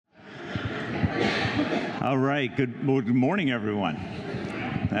All right. Good morning, everyone.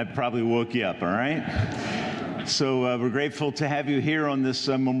 That probably woke you up, all right? So we're grateful to have you here on this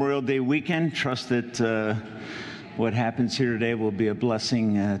Memorial Day weekend. Trust that what happens here today will be a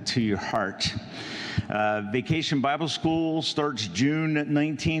blessing to your heart. Vacation Bible School starts June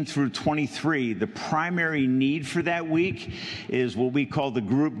 19 through 23. The primary need for that week is what we call the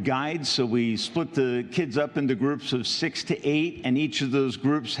group guide. So we split the kids up into groups of 6 to 8, and each of those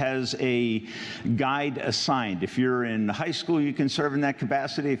groups has a guide assigned. If you're in high school, you can serve in that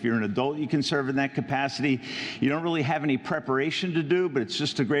capacity. If you're an adult, you can serve in that capacity. You don't really have any preparation to do, but it's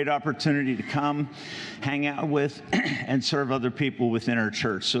just a great opportunity to come, hang out with, and serve other people within our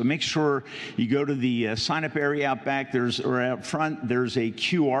church. So make sure you go to the sign-up area out back, or out front, there's a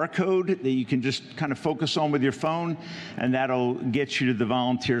QR code that you can just kind of focus on with your phone, and that'll get you to the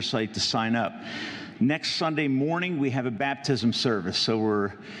volunteer site to sign up. Next Sunday morning, we have a baptism service, so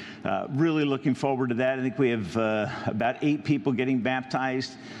we're really looking forward to that. I think we have about 8 people getting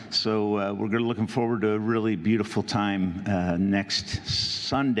baptized, so we're looking forward to a really beautiful time next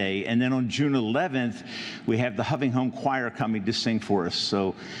Sunday. And then on June 11th, we have the Hoving Home Choir coming to sing for us,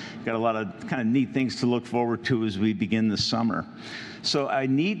 so got a lot of kind of neat things to look forward to as we begin the summer. So I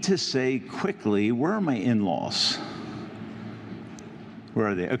need to say quickly, where are my in-laws? Where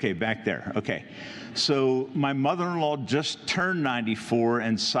are they? Okay, back there. Okay. So my mother-in-law just turned 94,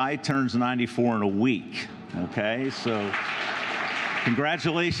 and Cy turns 94 in a week. Okay, so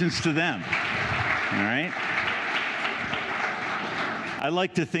congratulations to them. All right. I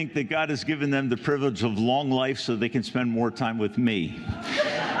like to think that God has given them the privilege of long life so they can spend more time with me.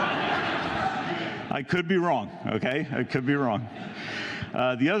 I could be wrong, okay? I could be wrong.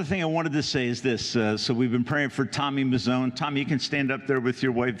 The other thing I wanted to say is this. So we've been praying for Tommy Mazzone. Tommy, you can stand up there with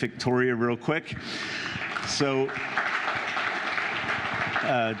your wife, Victoria, real quick. So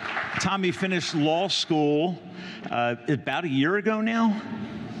Tommy finished law school about a year ago now,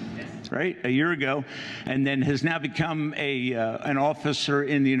 right? A year ago, and then has now become an officer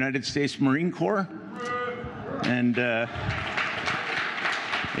in the United States Marine Corps. And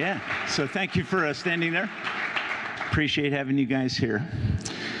yeah, so thank you for standing there. Appreciate having you guys here.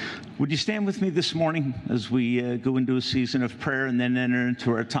 Would you stand with me this morning as we go into a season of prayer and then enter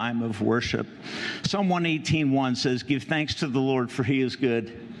into our time of worship? Psalm 118:1 says, "Give thanks to the Lord, for he is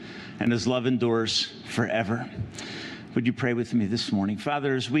good, and his love endures forever." Would you pray with me this morning?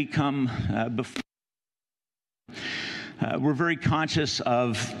 Father, as we come before, we're very conscious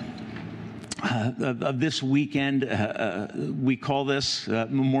of this weekend. We call this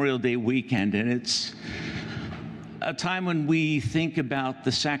Memorial Day weekend, and it's a time when we think about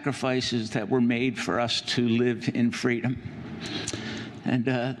the sacrifices that were made for us to live in freedom. And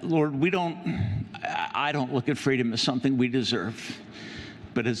Lord, I don't look at freedom as something we deserve,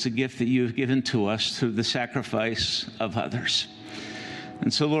 but it's a gift that you have given to us through the sacrifice of others.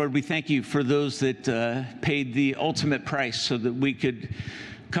 And so, Lord, we thank you for those that paid the ultimate price so that we could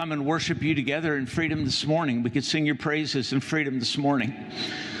come and worship you together in freedom this morning. We could sing your praises in freedom this morning.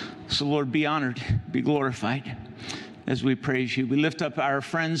 So, Lord, be honored, be glorified as we praise you. We lift up our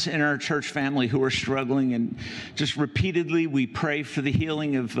friends in our church family who are struggling, and just repeatedly we pray for the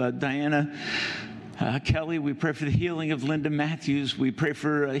healing of Diana Kelly. We pray for the healing of Linda Matthews. We pray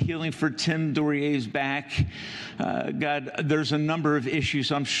for healing for Tim Dorier's back. God, there's a number of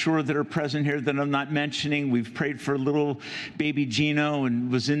issues I'm sure that are present here that I'm not mentioning. We've prayed for little baby Gino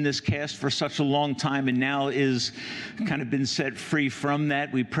and was in this cast for such a long time and now is kind of been set free from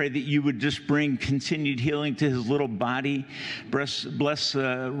that. We pray that you would just bring continued healing to his little body. Bless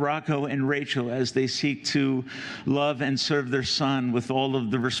Rocco and Rachel as they seek to love and serve their son with all of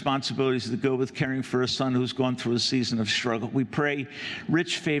the responsibilities that go with caring for a son who's gone through a season of struggle. We pray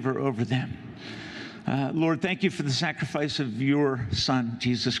rich favor over them. Lord, thank you for the sacrifice of your son,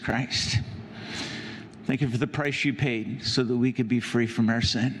 Jesus Christ. Thank you for the price you paid so that we could be free from our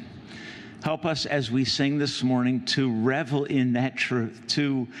sin. Help us as we sing this morning to revel in that truth,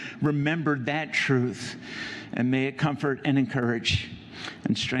 to remember that truth, and may it comfort and encourage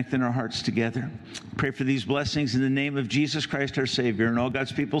and strengthen our hearts together. Pray for these blessings in the name of Jesus Christ, our Savior. And all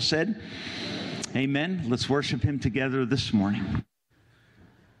God's people said, amen. Let's worship him together this morning.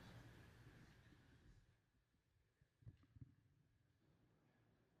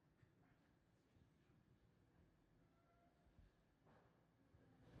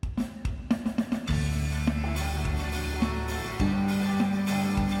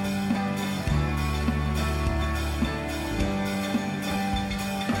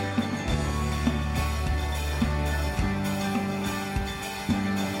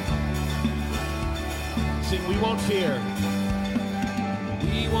 We won't fear.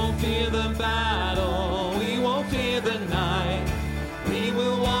 We won't fear the battle.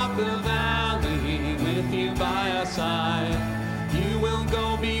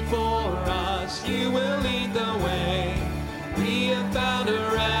 found a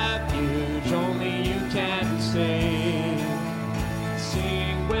refuge only you can save.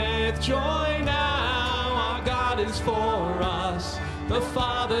 Sing with joy now, our God is for us. The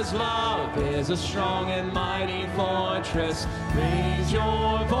Father's love is a strong and mighty fortress. Raise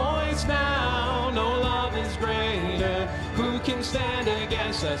your voice now, no love is greater. Who can stand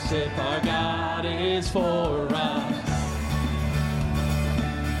against us if our God is for us?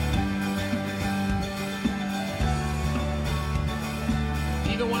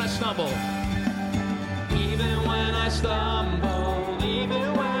 Even when I stumble, even when I stumble,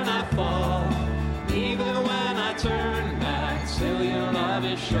 even when I fall, even when I turn back, still your love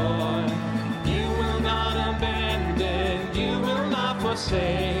is sure. You will not abandon, you will not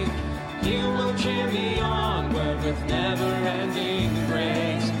forsake. You will cheer me onward with never-ending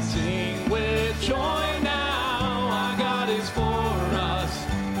grace. Sing with joy now, our God is for us.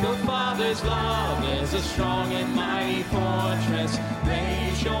 The Father's love is a strong and mighty fortress.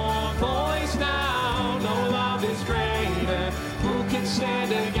 Raise your voice now, no love is greater. Who can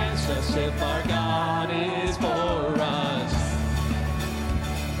stand against us if our God is for us?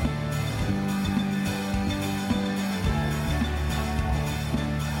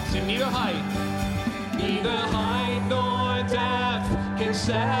 Sing neither height nor depth can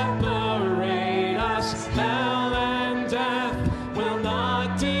separate us. Hell and death will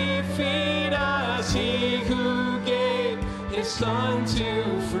not defeat us. He who gave his Son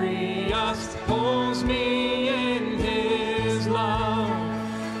to free us holds me in his love.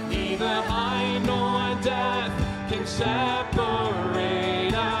 Neither height nor death can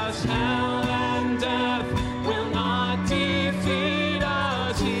separate us. Hell and death will not defeat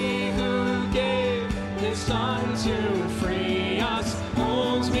us. He who gave his Son to free us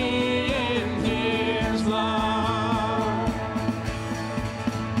holds me in his love.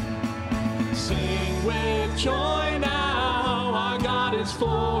 Sing with joy now, our God is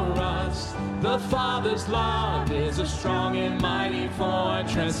for us. The Father's love is a strong and mighty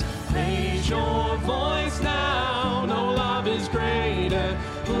fortress. Raise your voice now, no love is greater.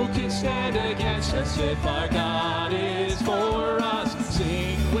 Who can stand against us if our God is for us?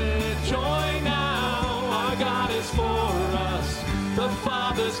 Sing with joy now, our God is for us. The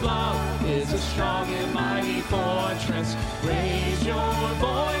Father's love is a strong and mighty fortress. Raise your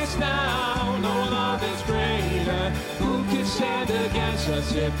voice now, no love is greater. Who can stand against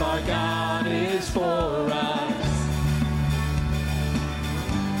us if our God is for us?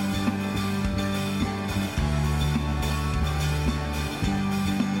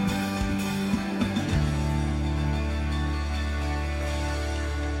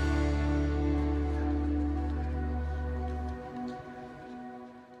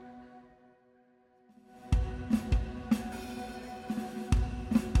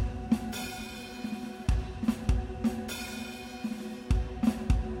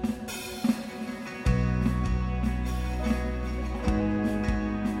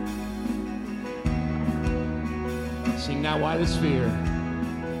 Sing now, why this fear?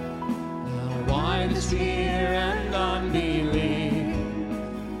 Now why this fear and unbelief?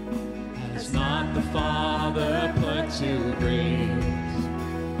 Has not the Father put to grief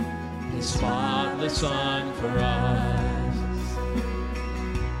his spotless Son for us?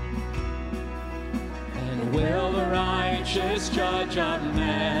 And will the righteous judge of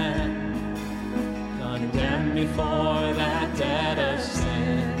men condemn before that debt of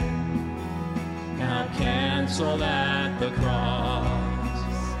sin? Now canceled at the cross.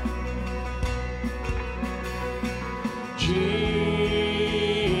 Jesus,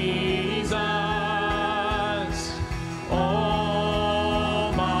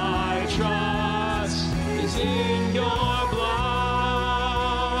 all my trust is in your blood.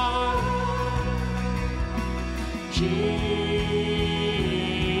 Jesus,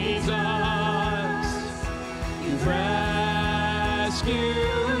 you've rescued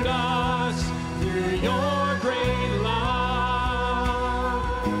us through your great love.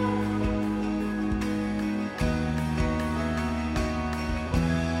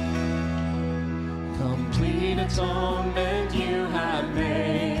 Complete atonement you have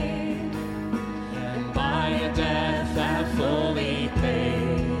made, and by your death have fully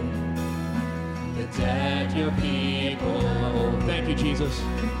paid the debt your people owe. Thank you, Jesus.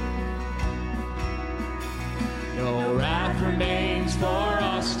 No wrath remains for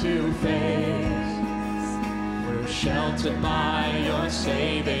us to face. We're sheltered by your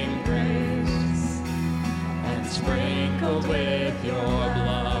saving grace and sprinkled with your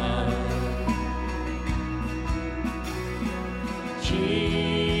blood. Jesus,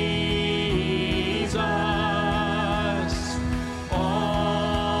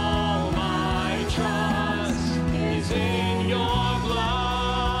 all my trust is in your blood.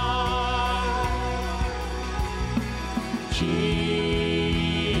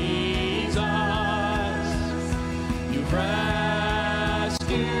 Jesus, you've rescued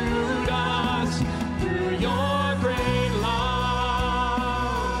us through your great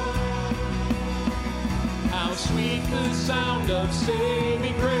love. How sweet the sound of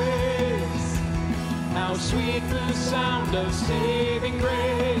saving grace. How sweet the sound of saving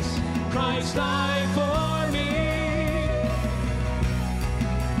grace. Christ died for me.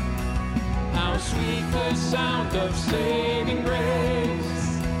 How sweet the sound of saving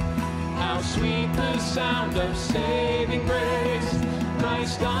grace. How sweet the sound of saving grace.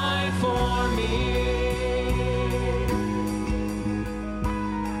 Christ died for me.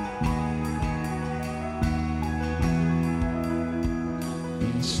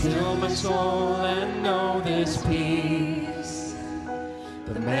 Be still my soul and know this peace.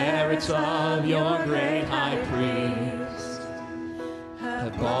 The merits of your great high priest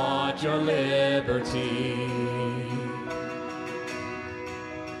have bought your liberty.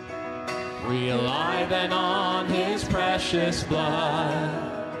 Rely then on his precious blood.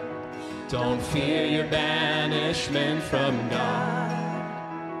 Don't fear your banishment from God.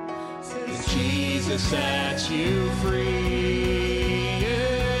 Since Jesus sets you free.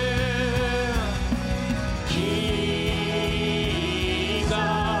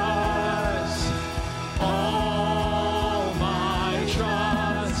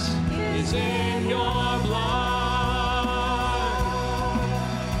 In your blood,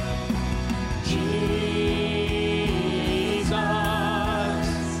 Jesus,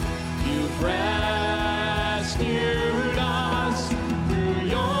 you've rescued us through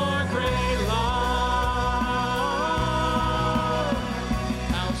your great love.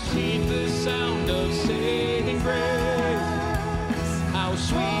 How sweet the sound of saving grace. How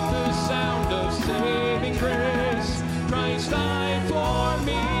sweet the sound of saving grace. Christ died for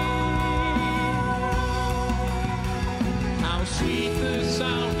me. Sweet the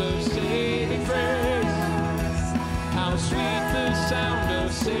sound of saving grace. How sweet the sound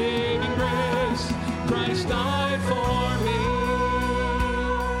of saving grace. Christ died for me.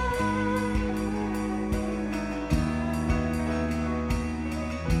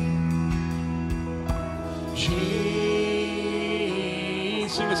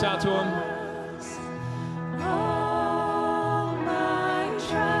 Jesus, sing this out to him.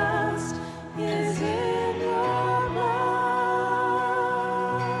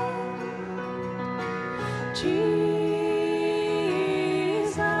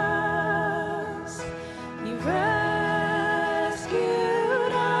 Jesus, you've rescued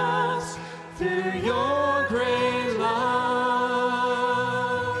us through your great love.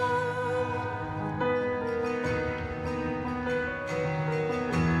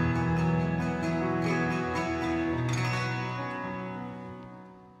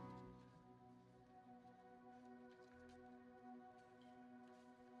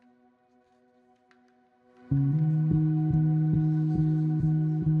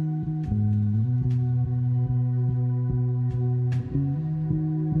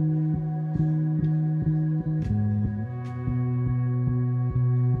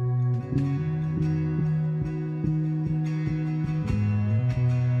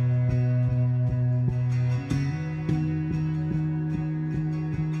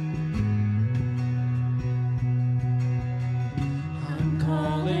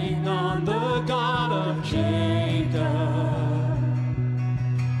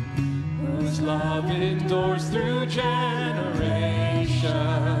 Love endures through generations.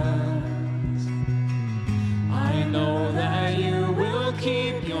 I know that you will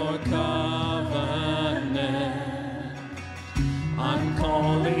keep your covenant. I'm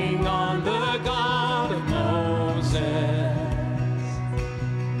calling on the God of Moses,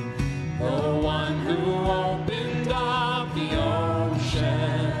 the one who opened up the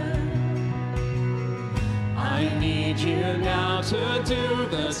ocean. I need you now to do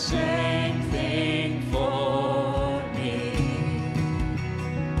the same thing for me.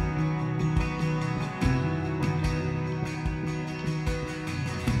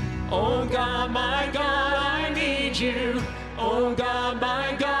 Oh God, my God, I need you. Oh God,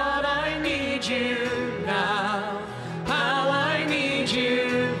 my God, I need you now. How I need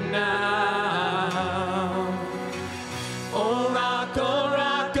you now. Oh rock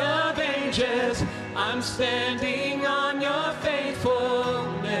of ages, I'm standing on your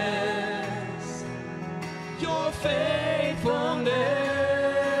faithfulness. Your faithfulness.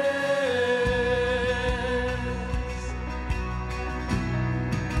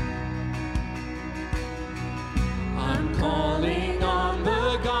 I'm calling on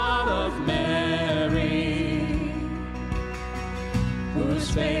the God of Mary,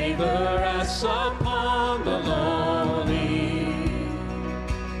 whose favor rests upon the lowly.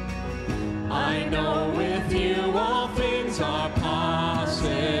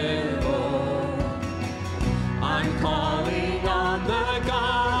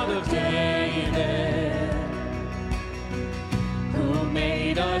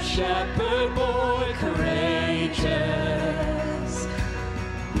 shepherd boy courageous.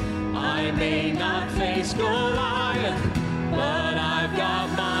 I may not face Goliath, but I've got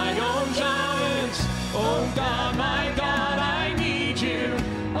my own giants. Oh God, my God, I need you.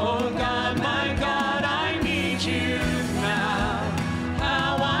 Oh God, my God, I need you now.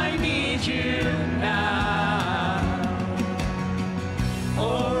 How I need you now.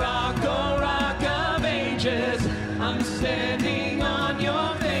 Oh rock of ages, I'm standing on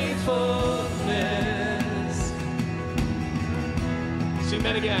your faithfulness. Sing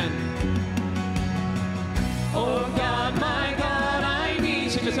that again. Oh God, my God, I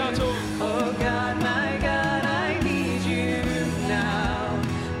need. Sing this out to him. Oh God, my God, I need you now.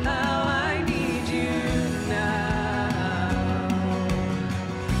 How I need you now.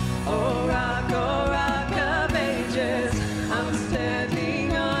 Oh rock of ages, I'm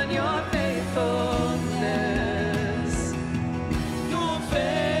standing on your faithfulness. Your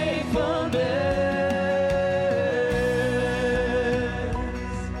faithfulness.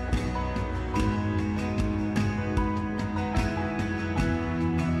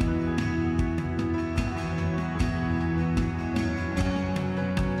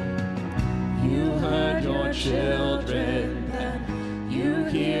 Children, then you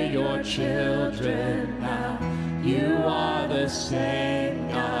hear your children now. You are the same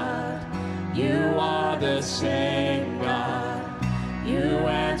God. You are the same God. You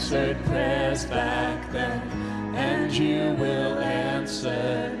answered prayers back then, and you will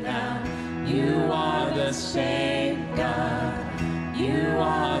answer now. You are the same God. You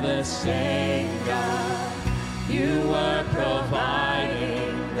are the same God. You were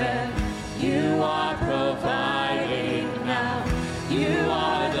providing then. You are providing now. You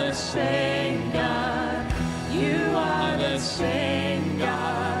are the same God. You are the same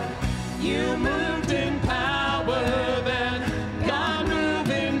God. You moved in power then. God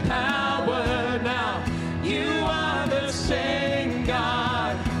moved in power now. You are the same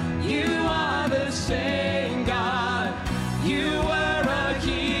God. You are the same God. You were a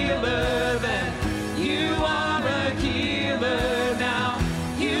healer then. You are a healer now.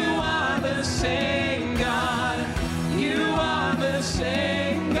 You are the same God. You are the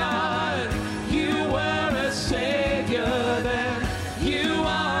same God. You were a savior then. You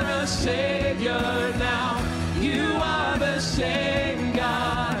are a savior now. You are the same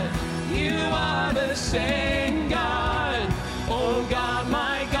God. You are the same God. Oh God,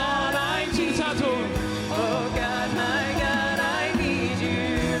 my God, I need you. Oh God, my God, I need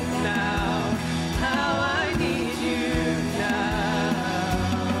you now. How I need you now.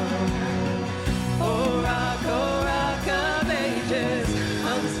 Oh rock of ages,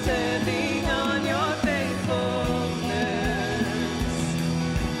 I'm standing on your faithfulness.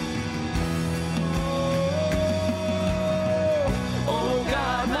 Oh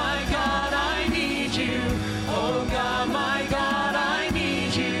God, my God, I need you. Oh God, my God, I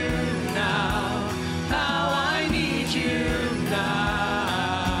need you now. How I need you now.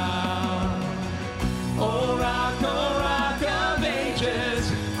 Oh rock of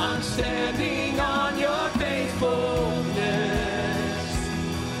ages, I'm standing on your faithfulness.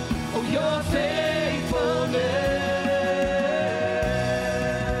 Oh, your faithfulness.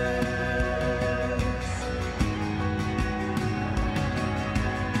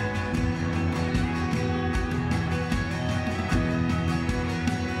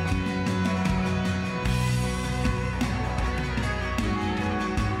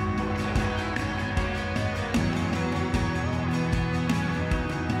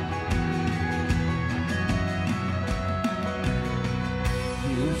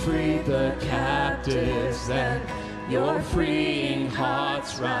 Free the captives, then you're freeing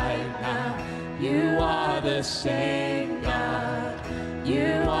hearts right now. You are the same God.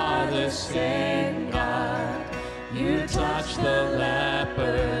 You are the same God. You touch the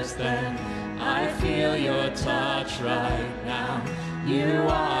lepers, then I feel your touch right now. You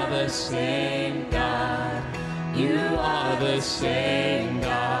are the same God. You are the same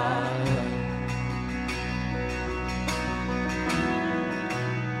God.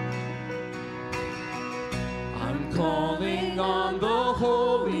 Calling on the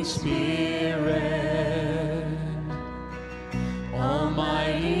Holy Spirit.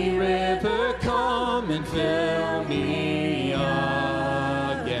 Almighty river, come and fill me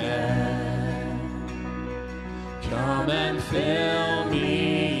again. Come and fill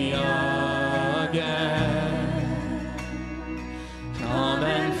me again. Come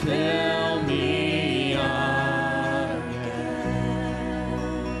and fill me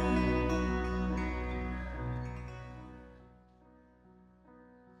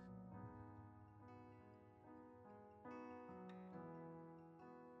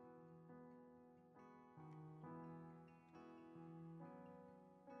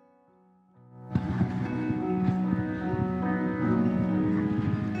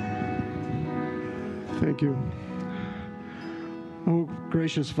Thank you. Oh,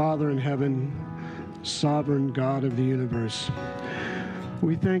 gracious Father in heaven, sovereign God of the universe,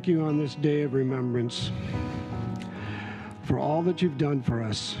 we thank you on this day of remembrance for all that you've done for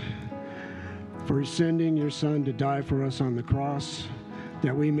us, for sending your Son to die for us on the cross,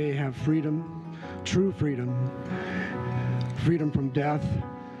 that we may have freedom, true freedom, freedom from death,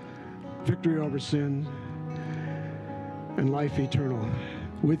 victory over sin, and life eternal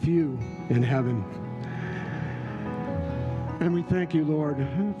with you in heaven. And we thank you, Lord,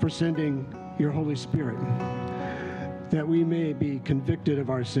 for sending your Holy Spirit, that we may be convicted of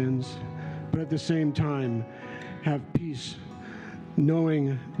our sins, but at the same time have peace,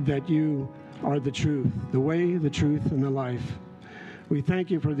 knowing that you are the truth, the way, the truth, and the life. We thank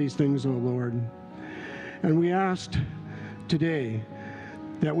you for these things, O Lord. And we asked today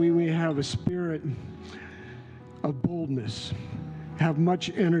that we may have a spirit of boldness, have much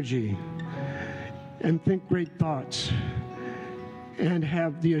energy, and think great thoughts, and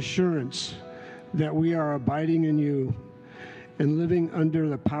have the assurance that we are abiding in you and living under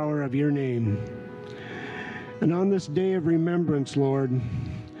the power of your name. And on this day of remembrance, Lord,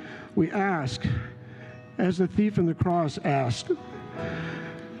 we ask, as the thief on the cross asked,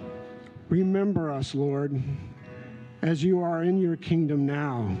 remember us, Lord, as you are in your kingdom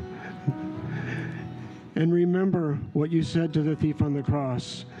now. And remember what you said to the thief on the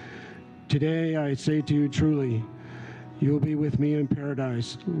cross. Today I say to you truly, you'll be with me in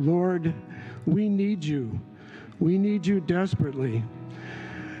paradise. Lord, we need you. We need you desperately.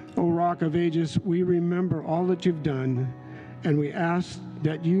 O Rock of Ages, we remember all that you've done, and we ask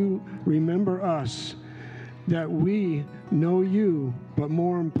that you remember us, that we know you, but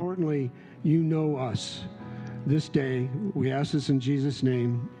more importantly, you know us. This day, we ask this in Jesus'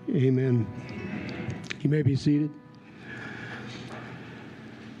 name. Amen. You may be seated.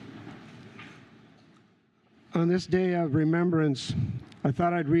 On this day of remembrance, I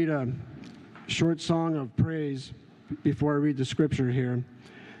thought I'd read a short song of praise before I read the scripture here.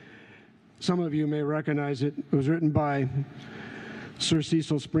 Some of you may recognize it. It was written by Sir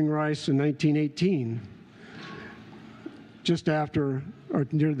Cecil Spring Rice in 1918, just after or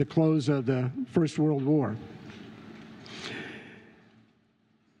near the close of the First World War.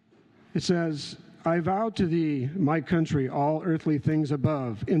 It says, I vow to thee, my country, all earthly things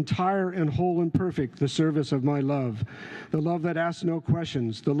above, entire and whole and perfect, the service of my love, the love that asks no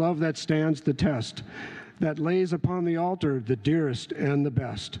questions, the love that stands the test, that lays upon the altar the dearest and the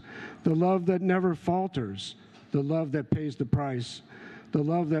best, the love that never falters, the love that pays the price, the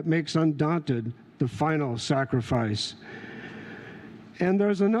love that makes undaunted the final sacrifice. And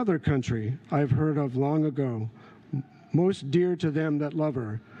there's another country I've heard of long ago, most dear to them that love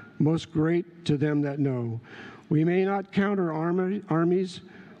her, most great to them that know. We may not count her armies,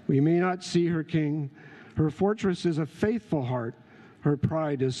 we may not see her king. Her fortress is a faithful heart, her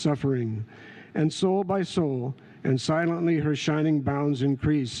pride is suffering. And soul by soul, and silently her shining bounds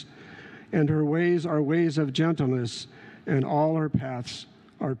increase. And her ways are ways of gentleness, and all her paths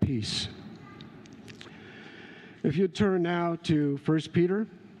are peace. If you turn now to 1 Peter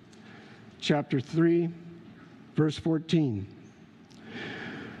chapter 3, verse 14.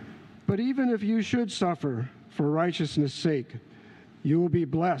 But even if you should suffer for righteousness' sake, you will be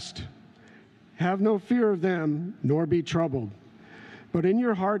blessed. Have no fear of them, nor be troubled. But in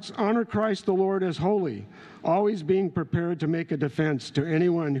your hearts honor Christ the Lord as holy, always being prepared to make a defense to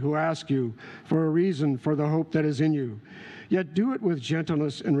anyone who asks you for a reason for the hope that is in you. Yet do it with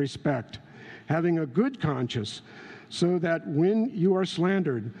gentleness and respect, having a good conscience, so that when you are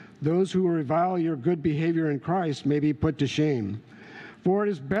slandered, those who revile your good behavior in Christ may be put to shame. For it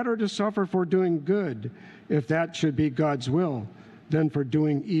is better to suffer for doing good, if that should be God's will, than for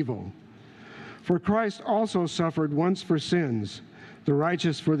doing evil. For Christ also suffered once for sins, the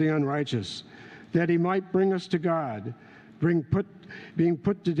righteous for the unrighteous, that he might bring us to God, being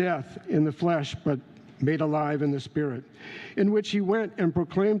put to death in the flesh, but made alive in the Spirit, in which he went and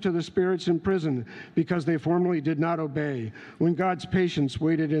proclaimed to the spirits in prison, because they formerly did not obey, when God's patience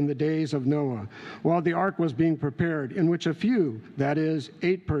waited in the days of Noah, while the ark was being prepared, in which a few, that is,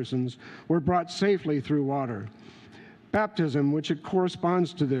 8 persons, were brought safely through water. Baptism, which it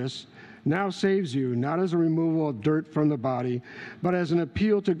corresponds to this, now saves you, not as a removal of dirt from the body, but as an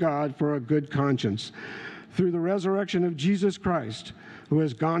appeal to God for a good conscience, through the resurrection of Jesus Christ, who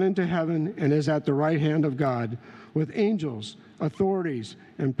has gone into heaven and is at the right hand of God, with angels, authorities,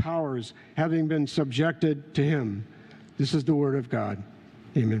 and powers having been subjected to him. This is the word of God.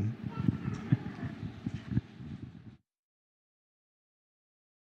 Amen.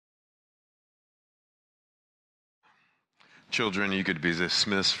 Children, you could be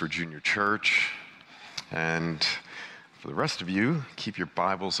dismissed for junior church. And for the rest of you, keep your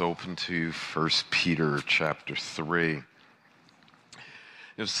Bibles open to 1 Peter chapter 3. I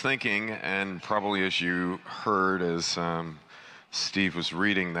was thinking, and probably as you heard as Steve was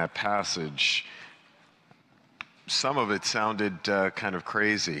reading that passage, some of it sounded kind of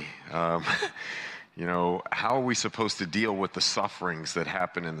crazy. You know, how are we supposed to deal with the sufferings that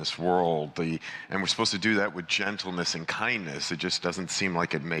happen in this world? And we're supposed to do that with gentleness and kindness. It just doesn't seem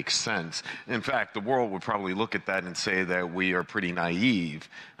like it makes sense. In fact, the world would probably look at that and say that we are pretty naive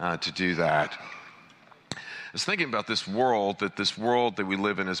to do that. I was thinking about this world that we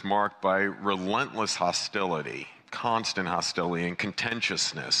live in is marked by relentless hostility, constant hostility and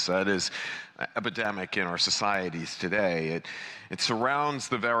contentiousness. That is epidemic in our societies today. It surrounds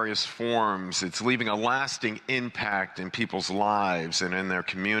the various forms. It's leaving a lasting impact in people's lives and in their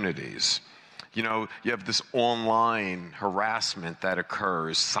communities. You know, you have this online harassment that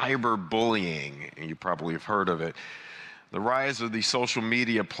occurs, cyberbullying, and you probably have heard of it. The rise of these social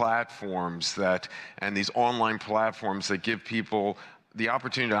media platforms and these online platforms that give people the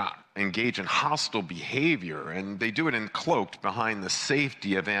opportunity to engage in hostile behavior, and they do it cloaked behind the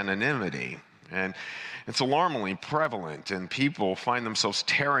safety of anonymity. And it's alarmingly prevalent, and people find themselves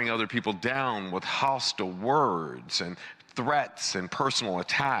tearing other people down with hostile words and threats and personal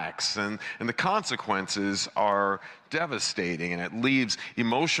attacks. And the consequences are devastating, and it leaves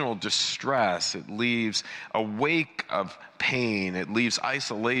emotional distress. It leaves a wake of pain. It leaves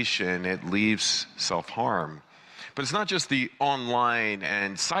isolation. It leaves self-harm. But it's not just the online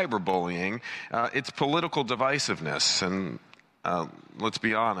and cyberbullying, it's political divisiveness. And let's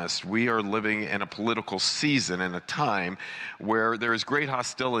be honest, we are living in a political season and a time where there is great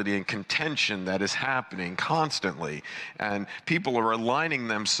hostility and contention that is happening constantly. And people are aligning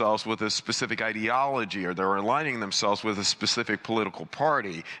themselves with a specific ideology, or they're aligning themselves with a specific political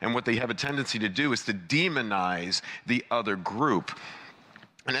party. And what they have a tendency to do is to demonize the other group.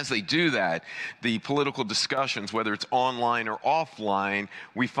 And as they do that, the political discussions, whether it's online or offline,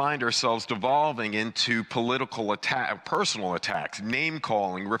 we find ourselves devolving into political personal attacks,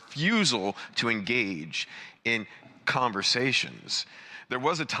 name-calling, refusal to engage in conversations. There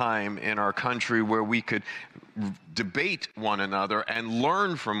was a time in our country where we could debate one another and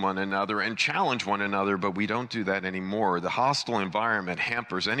learn from one another and challenge one another, but we don't do that anymore. The hostile environment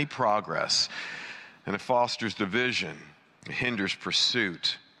hampers any progress, and it fosters division. It hinders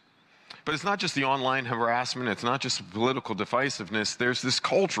pursuit. But it's not just the online harassment. It's not just political divisiveness. There's this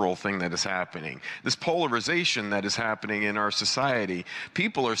cultural thing that is happening, this polarization that is happening in our society.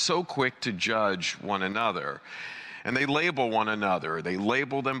 People are so quick to judge one another, and they label one another. They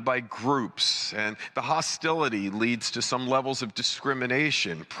label them by groups, and the hostility leads to some levels of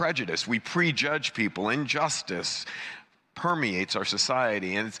discrimination, prejudice. We prejudge people, injustice permeates our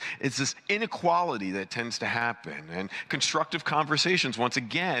society, and it's this inequality that tends to happen, and constructive conversations once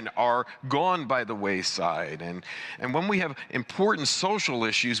again are gone by the wayside, and when we have important social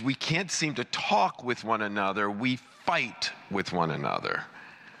issues, we can't seem to talk with one another. We fight with one another.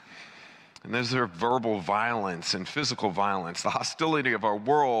 And there's verbal violence and physical violence. The hostility of our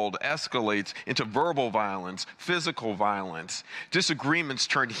world escalates into verbal violence, physical violence. Disagreements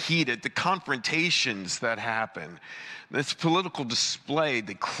turn heated, the confrontations that happen. This political display,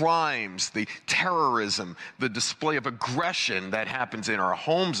 the crimes, the terrorism, the display of aggression that happens in our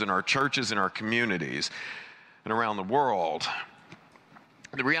homes, in our churches, in our communities, and around the world.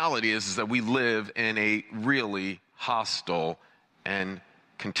 The reality is that we live in a really hostile and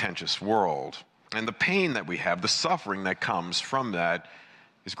contentious world. And the pain that we have, the suffering that comes from that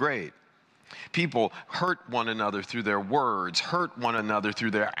is great. People hurt one another through their words, hurt one another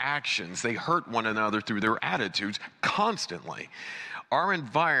through their actions. They hurt one another through their attitudes constantly. Our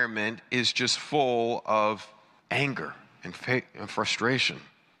environment is just full of anger and frustration.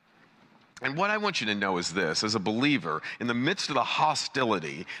 And what I want you to know is this, as a believer, in the midst of the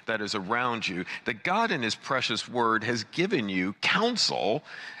hostility that is around you, that God in His precious word has given you counsel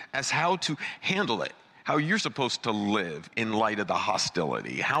as how to handle it, how you're supposed to live in light of the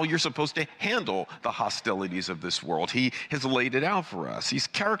hostility, how you're supposed to handle the hostilities of this world. He has laid it out for us. He's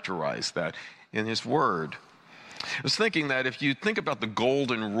characterized that in His word. I was thinking that if you think about the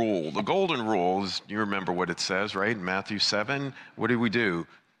golden rule is, you remember what it says, right? In Matthew 7, what do?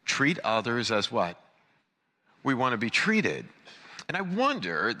 Treat others as what? We want to be treated. And I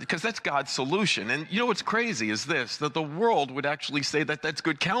wonder, because that's God's solution, and you know what's crazy is this, that the world would actually say that that's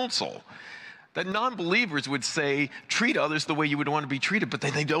good counsel. That non-believers would say, treat others the way you would want to be treated, but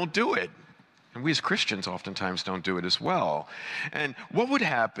then they don't do it. And we as Christians oftentimes don't do it as well. And what would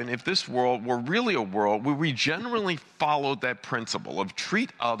happen if this world were really a world where we generally followed that principle of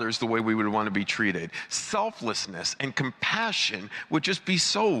treat others the way we would want to be treated? Selflessness and compassion would just be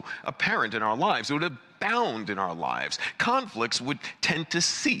so apparent in our lives. It would abound in our lives. Conflicts would tend to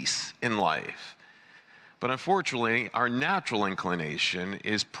cease in life. But unfortunately, our natural inclination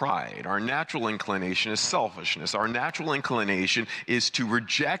is pride. Our natural inclination is selfishness. Our natural inclination is to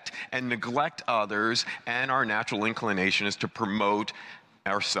reject and neglect others, and our natural inclination is to promote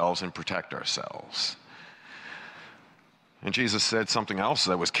ourselves and protect ourselves. And Jesus said something else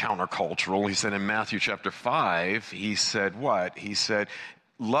that was countercultural. He said in Matthew chapter 5, he said what? He said,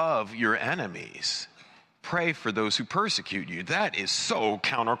 love your enemies. Pray for those who persecute you. That is so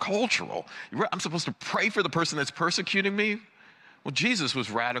countercultural. I'm supposed to pray for the person that's persecuting me? Well, Jesus was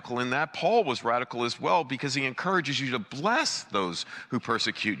radical in that. Paul was radical as well, because he encourages you to bless those who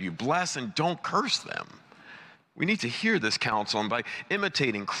persecute you. Bless and don't curse them. We need to hear this counsel, and by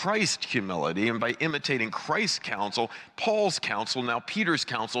imitating Christ's humility and by imitating Christ's counsel, Paul's counsel, now Peter's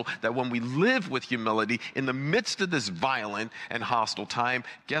counsel, that when we live with humility in the midst of this violent and hostile time,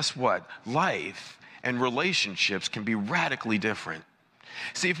 guess what? Life and relationships can be radically different.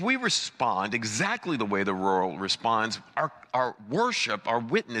 See, if we respond exactly the way the world responds, our worship, our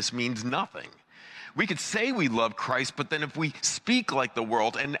witness means nothing. We could say we love Christ, but then if we speak like the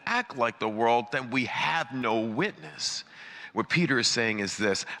world and act like the world, then we have no witness. What Peter is saying is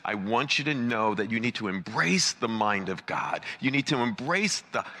this: I want you to know that you need to embrace the mind of God. You need to embrace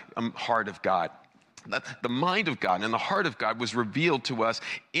the heart of God. That the mind of God and the heart of God was revealed to us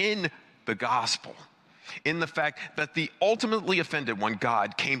in the gospel, in the fact that the ultimately offended one,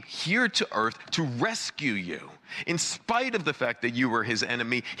 God, came here to earth to rescue you. In spite of the fact that you were his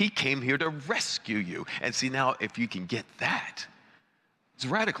enemy, he came here to rescue you. And see, now, if you can get that, it's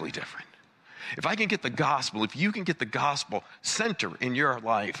radically different. If I can get the gospel, if you can get the gospel center in your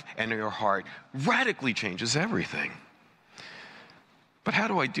life and in your heart, radically changes everything. But how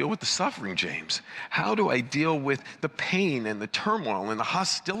do I deal with the suffering, James? How do I deal with the pain and the turmoil and the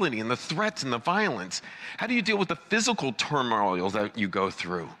hostility and the threats and the violence? How do you deal with the physical turmoil that you go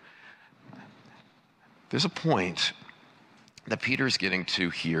through? There's a point that Peter's getting to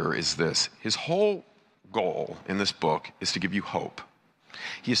here is this. His whole goal in this book is to give you hope.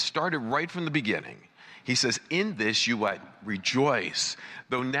 He has started right from the beginning. He says, in this you what? Rejoice.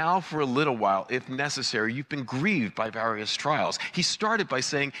 Though now for a little while, if necessary, you've been grieved by various trials. He started by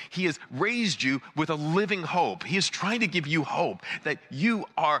saying he has raised you with a living hope. He is trying to give you hope that you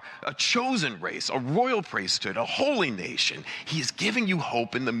are a chosen race, a royal priesthood, a holy nation. He is giving you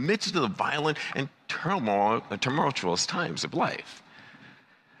hope in the midst of the violent and tumultuous times of life.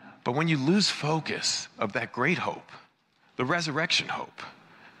 But when you lose focus of that great hope, the resurrection hope,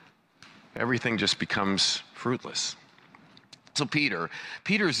 everything just becomes fruitless. So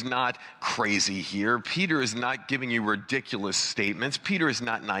Peter's not crazy here. Peter is not giving you ridiculous statements. Peter is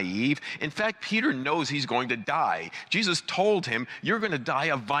not naive. In fact, Peter knows he's going to die. Jesus told him, you're going to die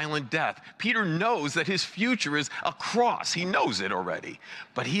a violent death. Peter knows that his future is a cross. He knows it already.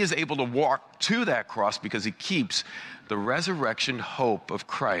 But he is able to walk to that cross because he keeps the resurrection hope of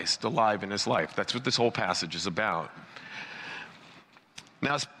Christ alive in his life. That's what this whole passage is about.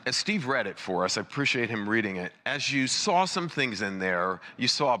 Now, as Steve read it for us, I appreciate him reading it. As you saw some things in there, you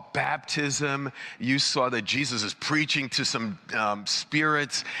saw baptism, you saw that Jesus is preaching to some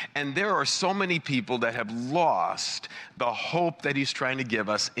spirits, and there are so many people that have lost the hope that he's trying to give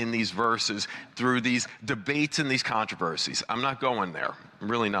us in these verses through these debates and these controversies. I'm not going there. I'm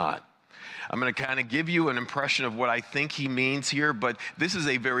really not. I'm going to kind of give you an impression of what I think he means here, but this is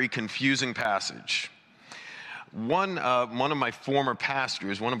a very confusing passage. One of our former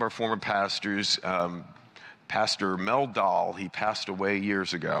pastors, Pastor Mel Dahl, he passed away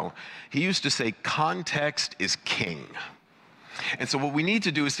years ago. He used to say, context is king. And so what we need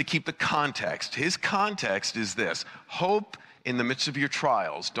to do is to keep the context. His context is this: hope in the midst of your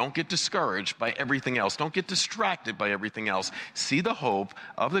trials. Don't get discouraged by everything else. Don't get distracted by everything else. See the hope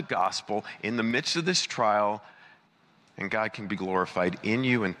of the gospel in the midst of this trial, and God can be glorified in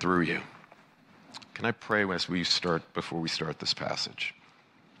you and through you. Can I pray before we start this passage?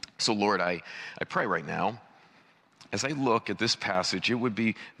 So Lord, I pray right now, as I look at this passage, it would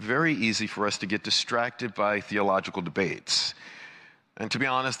be very easy for us to get distracted by theological debates. And to be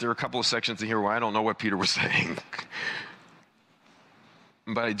honest, there are a couple of sections in here where I don't know what Peter was saying.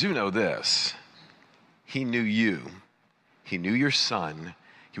 But I do know this: he knew you. He knew your son.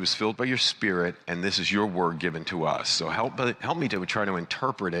 He was filled by your Spirit, and this is your word given to us. So help me to try to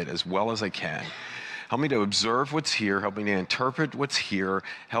interpret it as well as I can. Help me to observe what's here. Help me to interpret what's here.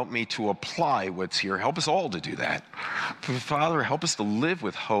 Help me to apply what's here. Help us all to do that. Father, help us to live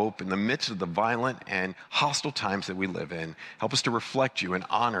with hope in the midst of the violent and hostile times that we live in. Help us to reflect you and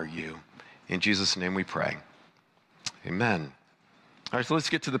honor you. In Jesus' name we pray. Amen. All right, so let's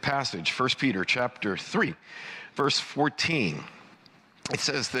get to the passage. 1 Peter chapter 3, verse 14. It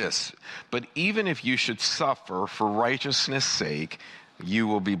says this, "But even if you should suffer for righteousness' sake, you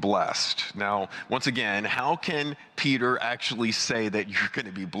will be blessed." Now, once again, how can Peter actually say that you're going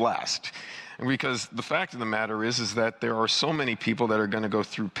to be blessed? Because the fact of the matter is that there are so many people that are going to go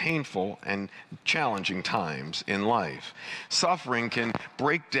through painful and challenging times in life. Suffering can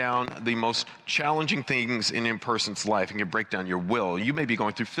break down the most challenging things in a person's life. It can break down your will. You may be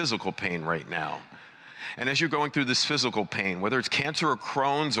going through physical pain right now. And as you're going through this physical pain, whether it's cancer or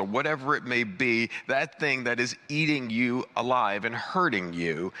Crohn's or whatever it may be, that thing that is eating you alive and hurting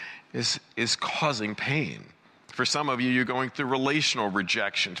you is causing pain. For some of you, you're going through relational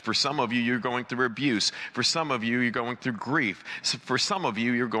rejection. For some of you, you're going through abuse. For some of you, you're going through grief. For some of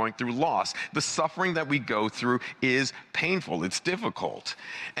you, you're going through loss. The suffering that we go through is painful. It's difficult.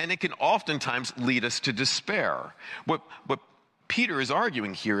 And it can oftentimes lead us to despair. What Peter is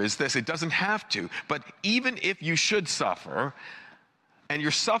arguing here is this: it doesn't have to, but even if you should suffer, and you're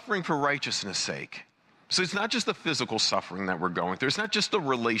suffering for righteousness' sake, so it's not just the physical suffering that we're going through. It's not just the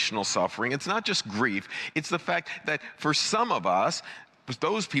relational suffering. It's not just grief. It's the fact that for some of us,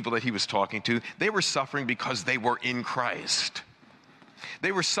 those people that he was talking to, they were suffering because they were in Christ.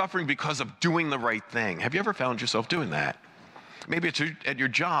 They were suffering because of doing the right thing. Have you ever found yourself doing that? Maybe it's at your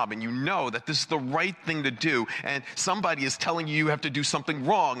job and you know that this is the right thing to do, and somebody is telling you you have to do something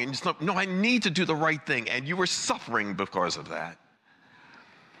wrong, and you say, no, I need to do the right thing, and you were suffering because of that.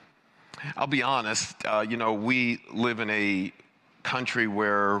 I'll be honest, we live in a country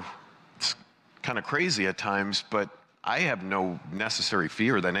where it's kind of crazy at times, but I have no necessary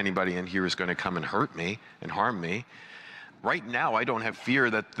fear that anybody in here is going to come and hurt me and harm me. Right now, I don't have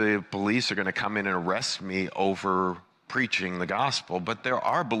fear that the police are going to come in and arrest me over preaching the gospel, but there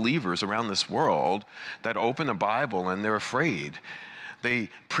are believers around this world that open the Bible and they're afraid. They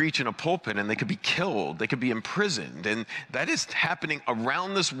preach in a pulpit and they could be killed, they could be imprisoned, and that is happening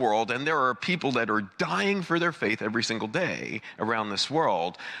around this world, and there are people that are dying for their faith every single day around this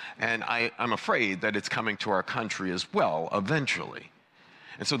world, and I'm afraid that it's coming to our country as well eventually.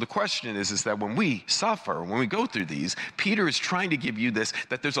 And so the question is that when we suffer, when we go through these, Peter is trying to give you this,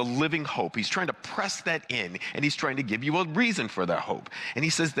 that there's a living hope. He's trying to press that in, and he's trying to give you a reason for that hope. And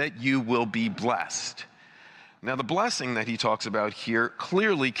he says that you will be blessed. Now, the blessing that he talks about here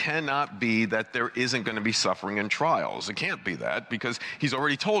clearly cannot be that there isn't going to be suffering and trials. It can't be that, because he's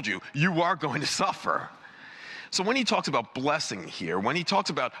already told you, you are going to suffer. So when he talks about blessing here, when he talks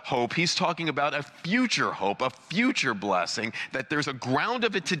about hope, he's talking about a future hope, a future blessing, that there's a ground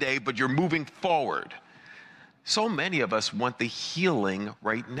of it today, but you're moving forward. So many of us want the healing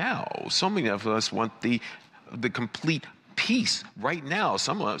right now. So many of us want the complete peace right now.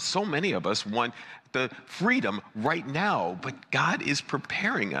 So many of us want the freedom right now, but God is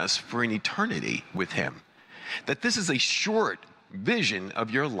preparing us for an eternity with him. That this is a short vision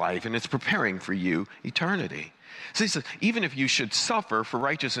of your life, and it's preparing for you eternity. So he says, even if you should suffer for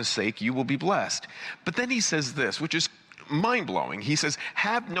righteousness' sake, you will be blessed. But then he says this, which is mind-blowing. He says,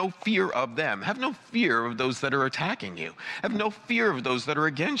 have no fear of them. Have no fear of those that are attacking you. Have no fear of those that are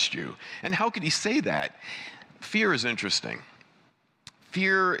against you. And how could he say that? Fear is interesting.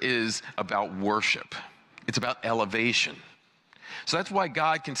 Fear is about worship. It's about elevation. So that's why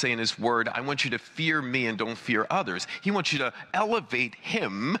God can say in his word, I want you to fear me and don't fear others. He wants you to elevate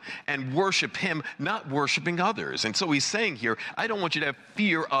him and worship him, not worshiping others. And so he's saying here, I don't want you to have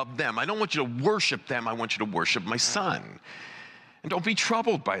fear of them. I don't want you to worship them. I want you to worship my son. And don't be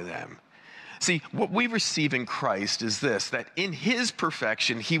troubled by them. See, what we receive in Christ is this, that in his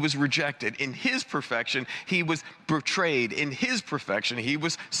perfection, he was rejected. In his perfection, he was betrayed. In his perfection, he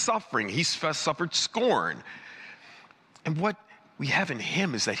was suffering. He suffered scorn. And what we have in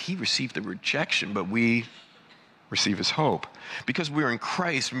him is that he received the rejection, but we receive his hope. Because we're in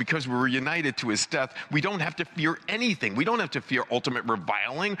Christ and because we're united to his death, we don't have to fear anything. We don't have to fear ultimate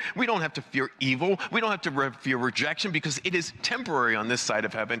reviling. We don't have to fear evil. We don't have to fear rejection, because it is temporary on this side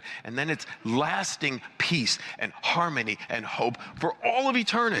of heaven, and then it's lasting peace and harmony and hope for all of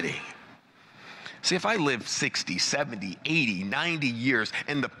eternity. See, if I live 60, 70, 80, 90 years,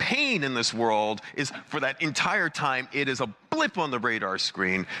 and the pain in this world is for that entire time, it is a blip on the radar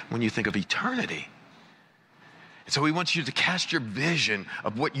screen when you think of eternity. And so he wants you to cast your vision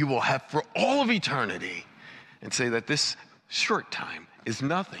of what you will have for all of eternity and say that this short time is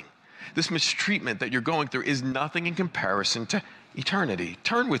nothing. this mistreatment that you're going through is nothing in comparison to eternity.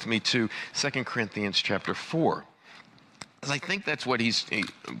 Turn with me to 2 Corinthians chapter 4. Because I think that's what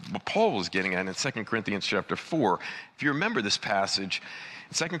Paul was getting at in 2 Corinthians chapter 4. If you remember this passage,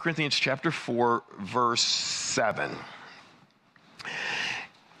 in 2 Corinthians chapter 4, verse 7.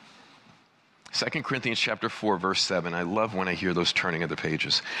 2 Corinthians chapter 4, verse 7. I love when I hear those turning of the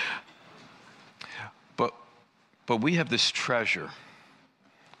pages. But we have this treasure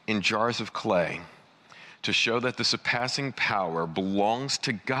in jars of clay to show that the surpassing power belongs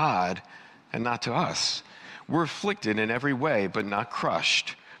to God and not to us. We're afflicted in every way, but not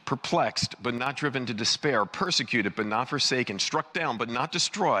crushed, perplexed, but not driven to despair, persecuted, but not forsaken, struck down, but not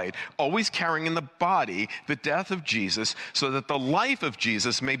destroyed, always carrying in the body the death of Jesus, so that the life of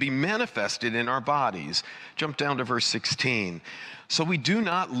Jesus may be manifested in our bodies. Jump down to verse 16. So we do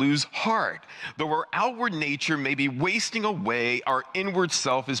not lose heart. Though our outward nature may be wasting away, our inward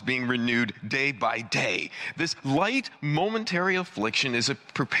self is being renewed day by day. This light, momentary affliction is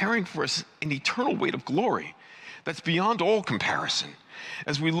preparing for us an eternal weight of glory that's beyond all comparison,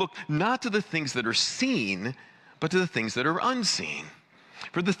 as we look not to the things that are seen, but to the things that are unseen.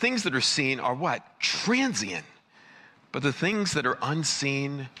 For the things that are seen are what? Transient. But the things that are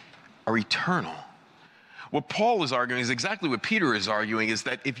unseen are eternal. What Paul is arguing is exactly what Peter is arguing, is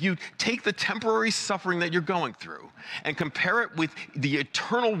that if you take the temporary suffering that you're going through and compare it with the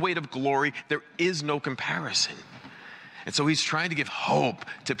eternal weight of glory, there is no comparison. And so he's trying to give hope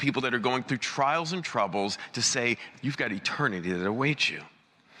to people that are going through trials and troubles, to say, you've got eternity that awaits you.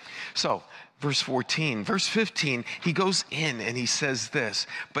 So, verse 14, verse 15, he goes in and he says this,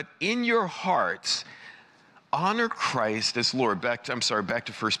 but in your hearts, honor Christ as Lord. Back to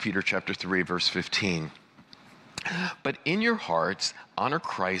 1 Peter chapter 3, verse 15. But in your hearts, honor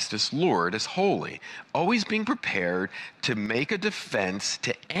Christ as Lord, as holy, always being prepared to make a defense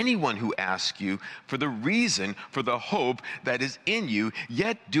to anyone who asks you for the reason for the hope that is in you,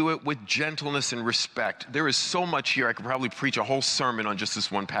 yet do it with gentleness and respect. There is so much here. I could probably preach a whole sermon on just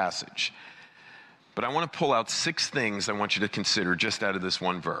this one passage. But I want to pull out 6 things I want you to consider just out of this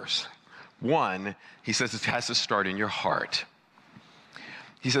one verse. 1, he says it has to start in your heart.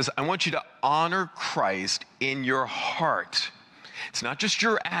 He says, I want you to honor Christ in your heart. It's not just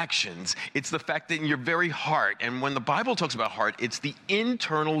your actions, it's the fact that in your very heart. And when the Bible talks about heart, it's the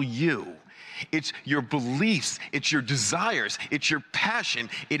internal you. It's your beliefs, it's your desires, it's your passion.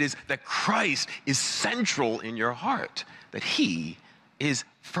 It is that Christ is central in your heart, that he is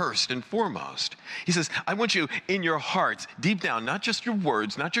first and foremost. He says, I want you in your hearts, deep down, not just your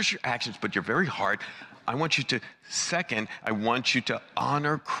words, not just your actions, but your very heart. I want you to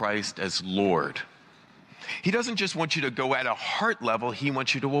honor Christ as Lord. He doesn't just want you to go at a heart level, he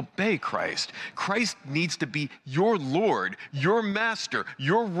wants you to obey Christ. Christ needs to be your Lord, your master,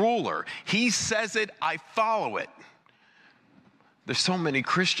 your ruler. He says it, I follow it. There's so many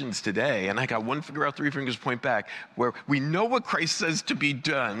Christians today, and I got one finger out, 3 fingers point back, where we know what Christ says to be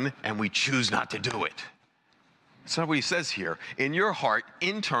done, and we choose not to do it. That's not what he says here. In your heart,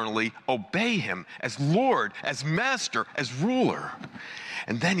 internally, obey him as Lord, as master, as ruler.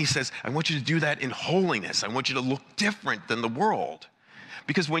 And then he says, I want you to do that in holiness. I want you to look different than the world.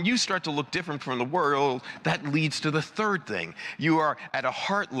 Because when you start to look different from the world, that leads to the third thing. You are at a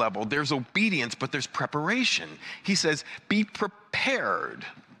heart level. There's obedience, but there's preparation. He says, be prepared.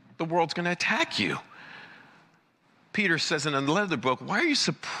 The world's going to attack you. Peter says in another book, why are you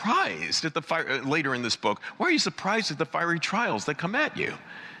surprised at later in this book, why are you surprised at the fiery trials that come at you?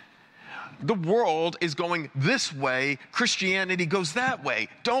 The world is going this way, Christianity goes that way.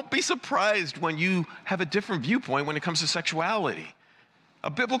 Don't be surprised when you have a different viewpoint when it comes to sexuality. A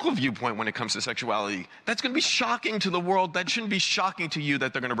biblical viewpoint when it comes to sexuality. That's going to be shocking to the world. That shouldn't be shocking to you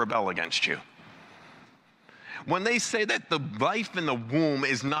that they're going to rebel against you. When they say that the life in the womb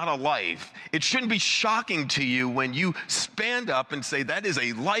is not a life, it shouldn't be shocking to you when you stand up and say that is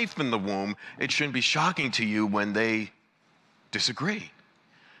a life in the womb. It shouldn't be shocking to you when they disagree.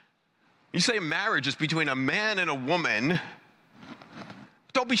 You say marriage is between a man and a woman.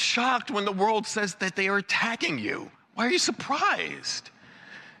 Don't be shocked when the world says that they are attacking you. Why are you surprised?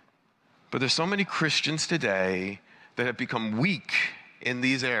 But there's so many Christians today that have become weak in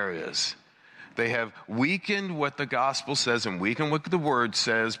these areas. They have weakened what the gospel says and weakened what the word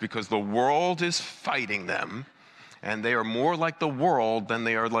says because the world is fighting them, and they are more like the world than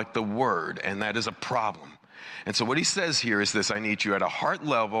they are like the word, and that is a problem. And so what he says here is this: I need you at a heart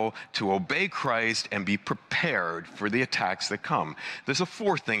level to obey Christ and be prepared for the attacks that come. There's a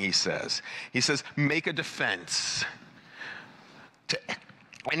fourth thing he says. He says, make a defense to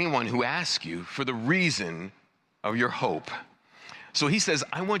anyone who asks you for the reason of your hope. So he says,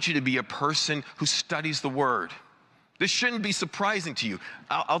 I want you to be a person who studies the Word. This shouldn't be surprising to you.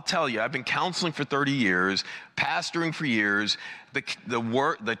 I'll tell you, I've been counseling for 30 years, pastoring for years.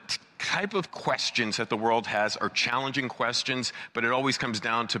 The type of questions that the world has are challenging questions, but it always comes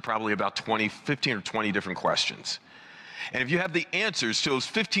down to probably about 15 or 20 different questions. And if you have the answers to those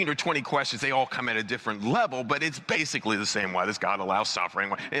 15 or 20 questions, they all come at a different level, but it's basically the same. Why does God allow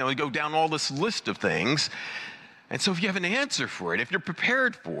suffering? You go down all this list of things. And so if you have an answer for it, if you're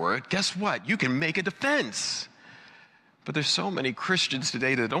prepared for it, guess what? You can make a defense. But there's so many Christians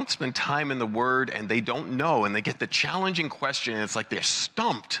today that don't spend time in the Word, and they don't know, and they get the challenging question, and it's like they're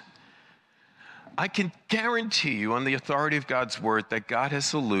stumped. I can guarantee you on the authority of God's Word that God has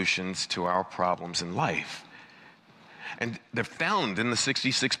solutions to our problems in life. And they're found in the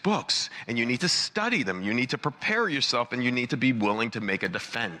 66 books, and you need to study them. You need to prepare yourself, and you need to be willing to make a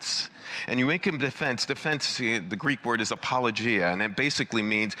defense. And you make a defense, the Greek word is apologia, and it basically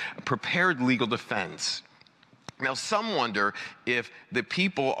means a prepared legal defense. Now, some wonder if the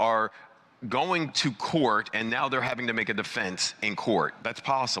people are going to court and now they're having to make a defense in court. That's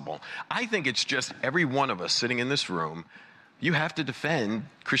possible. I think it's just every one of us sitting in this room, you have to defend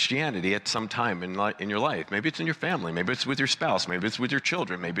Christianity at some time in your life. Maybe it's in your family. Maybe it's with your spouse. Maybe it's with your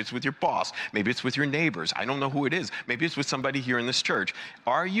children. Maybe it's with your boss. Maybe it's with your neighbors. I don't know who it is. Maybe it's with somebody here in this church.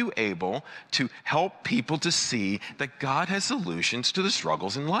 Are you able to help people to see that God has solutions to the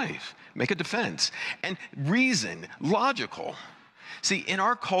struggles in life? Make a defense. And reason, logical. See, in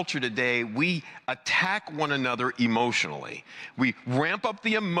our culture today, we attack one another emotionally. We ramp up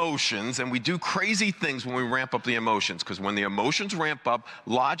the emotions, and we do crazy things when we ramp up the emotions, because when the emotions ramp up,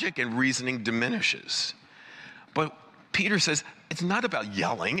 logic and reasoning diminishes. But Peter says, it's not about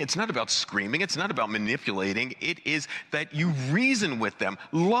yelling, it's not about screaming, it's not about manipulating. It is that you reason with them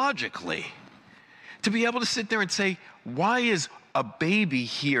logically. To be able to sit there and say, why is a baby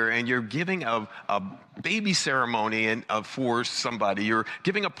here, and you're giving a baby ceremony for somebody. You're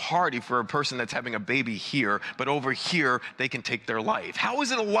giving a party for a person that's having a baby here, but over here they can take their life. How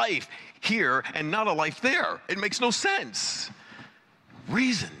is it a life here and not a life there? It makes no sense.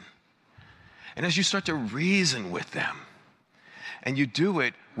 Reason. And as you start to reason with them, and you do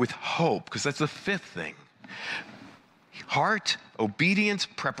it with hope, because that's the fifth thing. Heart, obedience,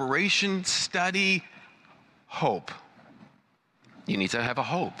 preparation, study, hope. You need to have a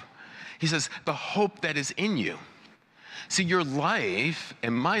hope. He says, the hope that is in you. See, your life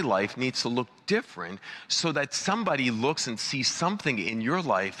and my life needs to look different so that somebody looks and sees something in your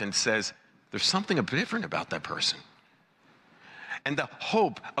life and says, there's something different about that person. And the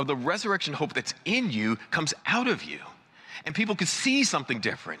hope of the resurrection hope that's in you comes out of you. And people can see something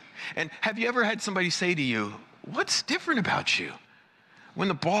different. And have you ever had somebody say to you, what's different about you? When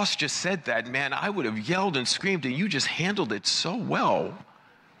the boss just said that, man, I would have yelled and screamed, and you just handled it so well.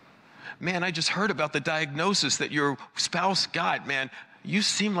 Man, I just heard about the diagnosis that your spouse got. Man, you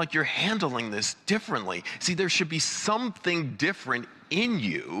seem like you're handling this differently. See, there should be something different in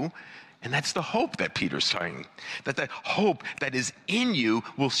you, and that's the hope that Peter's saying. That the hope that is in you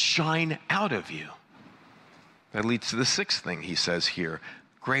will shine out of you. That leads to the sixth thing he says here,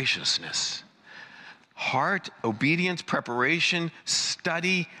 graciousness. Heart, obedience, preparation,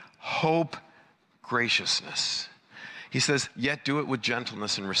 study, hope, graciousness. He says, yet do it with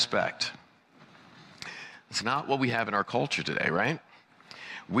gentleness and respect. It's not what we have in our culture today, right?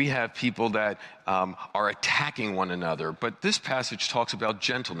 We have people that are attacking one another, but this passage talks about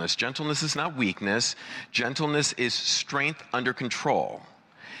gentleness. Gentleness is not weakness. Gentleness is strength under control.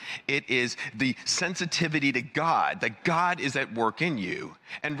 It is the sensitivity to God, that God is at work in you.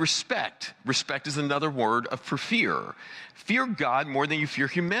 And respect. Respect is another word for fear. Fear God more than you fear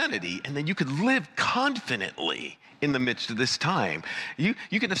humanity, and then you could live confidently in the midst of this time. You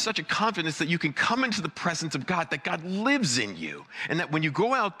can have such a confidence that you can come into the presence of God, that God lives in you, and that when you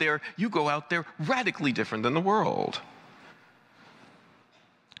go out there radically different than the world.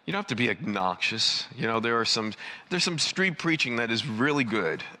 You don't have to be obnoxious. You know, there's some street preaching that is really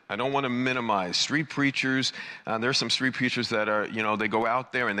good. I don't want to minimize street preachers. There's some street preachers that are, they go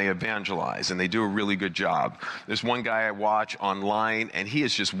out there and they evangelize and they do a really good job. There's one guy I watch online, and he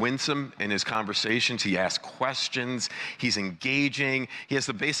is just winsome in his conversations. He asks questions. He's engaging. He has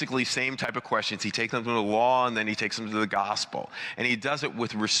the basically same type of questions. He takes them to the law, and then he takes them to the gospel. And he does it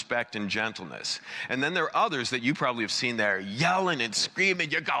with respect and gentleness. And then there are others that you probably have seen there yelling and screaming,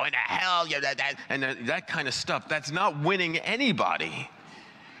 you're going to hell, and that kind of stuff. That's not winning anybody.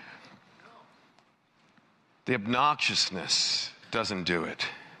 The obnoxiousness doesn't do it.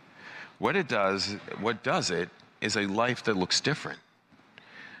 What does it is a life that looks different.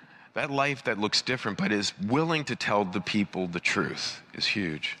 That life that looks different but is willing to tell the people the truth is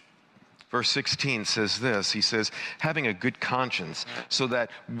huge. Verse 16 says this. He says, having a good conscience, so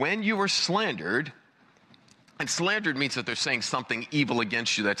that when you are slandered, and slandered means that they're saying something evil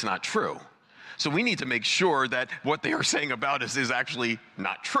against you that's not true. So we need to make sure that what they are saying about us is actually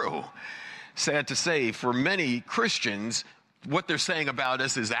not true. Sad to say, for many Christians, what they're saying about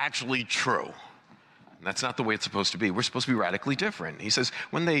us is actually true. That's not the way it's supposed to be. We're supposed to be radically different. He says,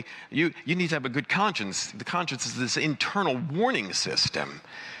 you need to have a good conscience. The conscience is this internal warning system.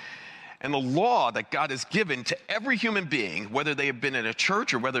 And the law that God has given to every human being, whether they have been in a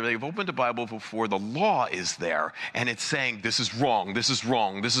church or whether they've opened a Bible before, the law is there. And it's saying, this is wrong, this is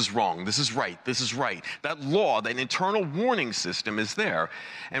wrong, this is wrong, this is right, this is right. That law, that internal warning system is there.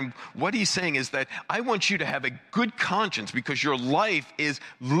 And what he's saying is that I want you to have a good conscience because your life is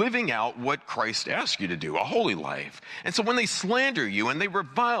living out what Christ asked you to do, a holy life. And so when they slander you and they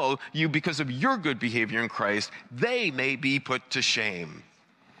revile you because of your good behavior in Christ, they may be put to shame.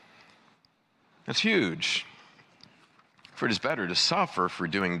 That's huge. For it is better to suffer for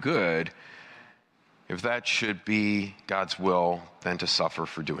doing good, if that should be God's will, than to suffer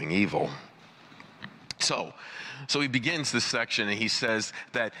for doing evil. So he begins this section and he says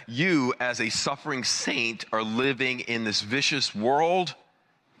that you as a suffering saint are living in this vicious world.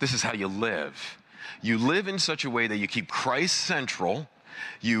 This is how you live. You live in such a way that you keep Christ central.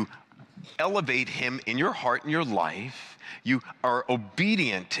 You elevate him in your heart and your life. You are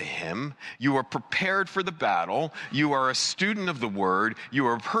obedient to him. You are prepared for the battle. You are a student of the word. You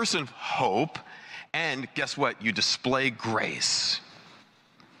are a person of hope. And guess what? You display grace.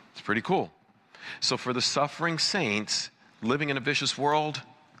 It's pretty cool. So for the suffering saints living in a vicious world,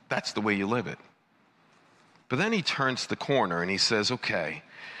 that's the way you live it. But then he turns the corner and he says, okay,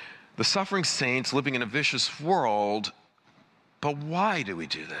 the suffering saints living in a vicious world, but why do we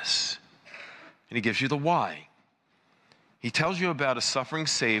do this? And he gives you the why. He tells you about a suffering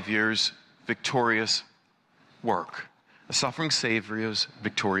Savior's victorious work. A suffering Savior's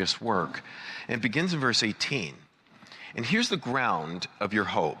victorious work. And it begins in verse 18. And here's the ground of your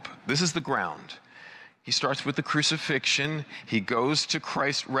hope. This is the ground. He starts with the crucifixion. He goes to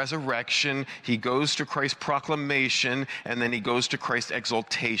Christ's resurrection. He goes to Christ's proclamation. And then he goes to Christ's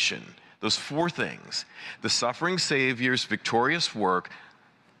exaltation. Those four things. The suffering Savior's victorious work,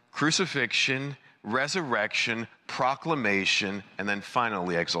 crucifixion, resurrection, proclamation, and then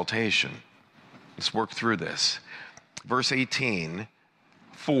finally exaltation. Let's work through this. Verse 18,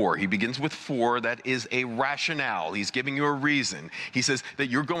 4. He begins with 4. That is a rationale. He's giving you a reason. He says that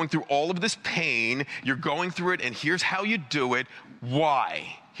you're going through all of this pain. You're going through it, and here's how you do it.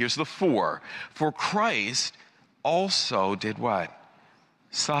 Why? Here's the 4. For Christ also did what?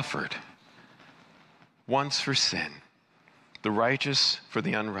 Suffered. Once for sin, the righteous for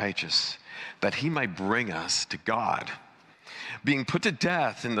the unrighteous, that he might bring us to God, being put to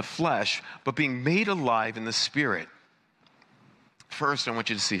death in the flesh, but being made alive in the spirit. First, I want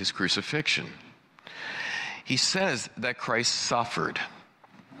you to see his crucifixion. He says that Christ suffered.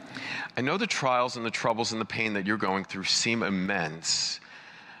 I know the trials and the troubles and the pain that you're going through seem immense,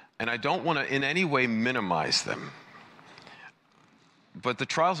 and I don't want to in any way minimize them. But the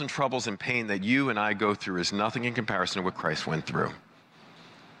trials and troubles and pain that you and I go through is nothing in comparison to what Christ went through.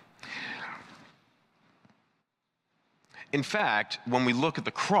 In fact, when we look at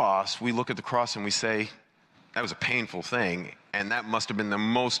the cross and we say, that was a painful thing, and that must have been the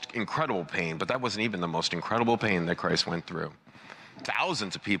most incredible pain, but that wasn't even the most incredible pain that Christ went through.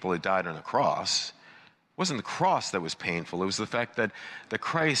 Thousands of people had died on a cross. It wasn't the cross that was painful. It was the fact that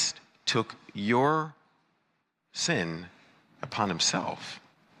Christ took your sin upon himself.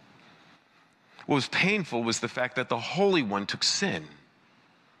 What was painful was the fact that the Holy One took sin.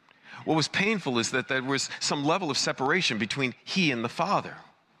 What was painful is that there was some level of separation between he and the Father.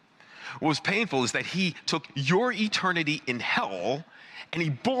 What was painful is that he took your eternity in hell and he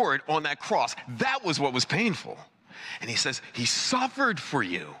bore it on that cross. That was what was painful. And he says, he suffered for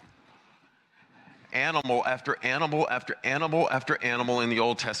you. Animal after animal after animal after animal in the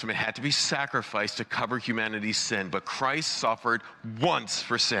Old Testament had to be sacrificed to cover humanity's sin, but Christ suffered once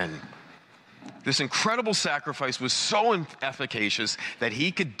for sin. This incredible sacrifice was so efficacious that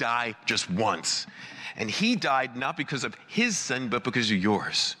he could die just once. And he died not because of his sin, but because of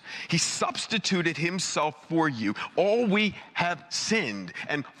yours. He substituted himself for you. All we have sinned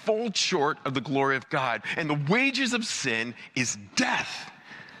and fall short of the glory of God. And the wages of sin is death.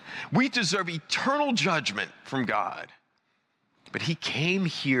 We deserve eternal judgment from God. But he came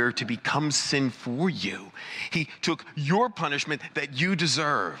here to become sin for you. He took your punishment that you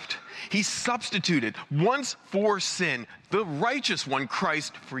deserved. He substituted once for sin, the righteous one,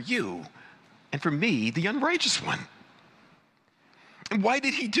 Christ, for you, and for me, the unrighteous one. And why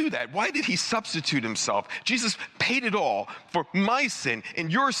did he do that? Why did he substitute himself? Jesus paid it all for my sin and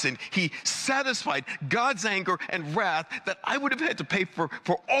your sin. He satisfied God's anger and wrath that I would have had to pay for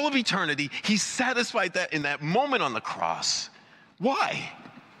all of eternity. He satisfied that in that moment on the cross. Why?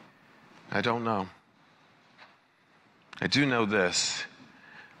 I don't know. I do know this.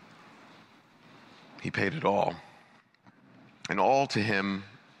 He paid it all. And all to him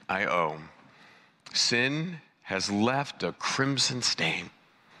I owe. Sin has left a crimson stain,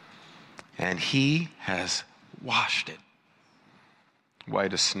 and he has washed it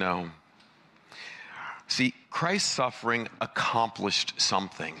white as snow. See, Christ's suffering accomplished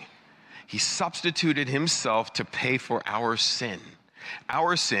something. He substituted himself to pay for our sin.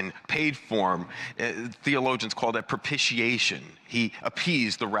 Our sin paid for him. Theologians call that propitiation. He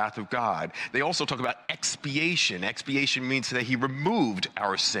appeased the wrath of God. They also talk about expiation. Expiation means that he removed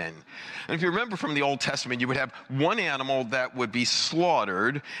our sin. And if you remember from the Old Testament, you would have one animal that would be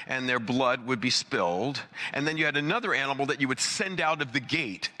slaughtered and their blood would be spilled. And then you had another animal that you would send out of the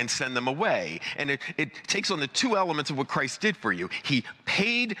gate and send them away. And it takes on the two elements of what Christ did for you. He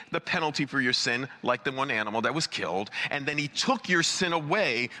paid the penalty for your sin, like the one animal that was killed, and then he took your sin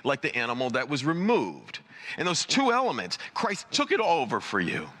away like the animal that was removed. And those two elements, Christ took it all over for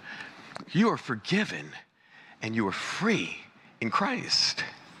you. You are forgiven and you are free in Christ.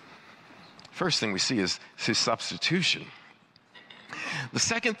 First thing we see is his substitution. The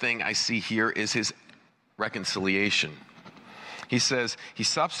second thing I see here is his reconciliation. He says he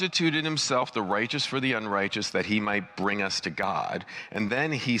substituted himself, the righteous for the unrighteous, that he might bring us to God. And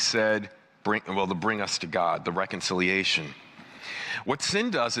then he said, to bring us to God, the reconciliation. What sin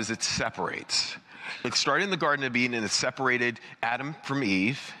does is it separates. It started in the Garden of Eden and it separated Adam from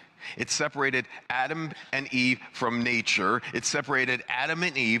Eve. It separated Adam and Eve from nature. It separated Adam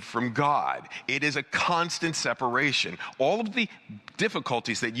and Eve from God. It is a constant separation. All of the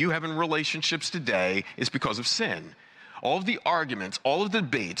difficulties that you have in relationships today is because of sin. All of the arguments, all of the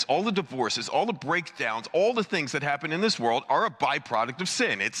debates, all the divorces, all the breakdowns, all the things that happen in this world are a byproduct of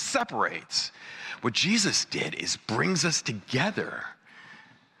sin. It separates. What Jesus did is brings us together.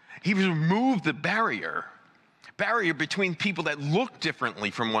 He removed the barrier between people that look differently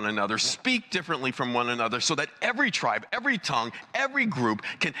from one another, speak differently from one another, so that every tribe, every tongue, every group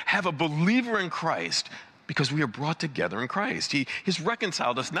can have a believer in Christ because we are brought together in Christ. He's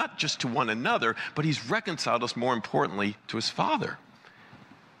reconciled us not just to one another, but he's reconciled us more importantly to his Father.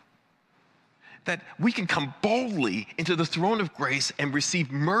 That we can come boldly into the throne of grace and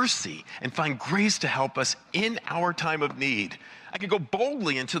receive mercy and find grace to help us in our time of need. I can go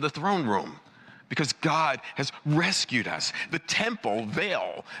boldly into the throne room because God has rescued us. The temple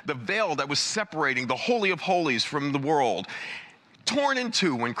veil, the veil that was separating the Holy of Holies from the world, torn in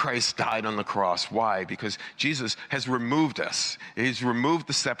two when Christ died on the cross. Why? Because Jesus has removed us. He's removed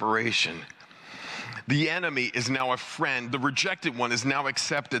the separation. The enemy is now a friend. The rejected one is now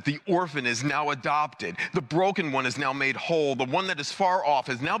accepted. The orphan is now adopted. The broken one is now made whole. The one that is far off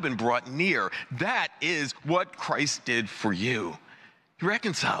has now been brought near. That is what Christ did for you. He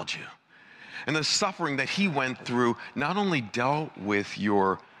reconciled you. And the suffering that he went through not only dealt with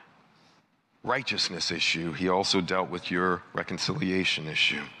your righteousness issue, he also dealt with your reconciliation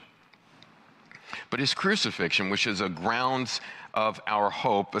issue. But his crucifixion, which is a grounds of our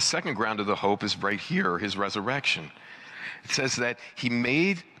hope, a second ground of the hope is right here, his resurrection. It says that he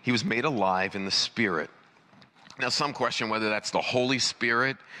was made alive in the Spirit. Now, some question whether that's the Holy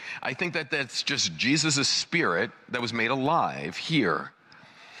Spirit. I think that that's just Jesus' Spirit that was made alive here.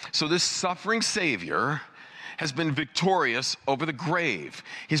 So this suffering Savior has been victorious over the grave.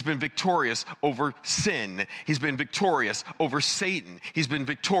 He's been victorious over sin. He's been victorious over Satan. He's been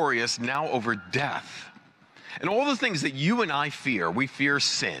victorious now over death. And all the things that you and I fear, we fear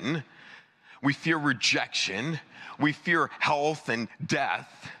sin, we fear rejection, we fear health and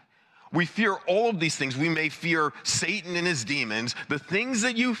death. We fear all of these things. We may fear Satan and his demons. The things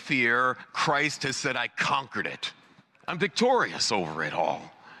that you fear, Christ has said, I conquered it. I'm victorious over it all.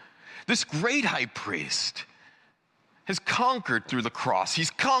 This great high priest has conquered through the cross. He's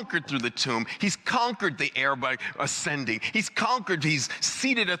conquered through the tomb. He's conquered the air by ascending. He's conquered. He's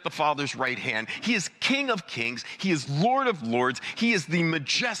seated at the Father's right hand. He is King of kings. He is Lord of lords. He is the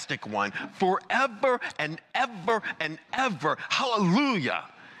majestic one forever and ever and ever. Hallelujah.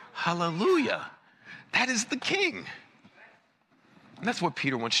 Hallelujah. That is the King. And that's what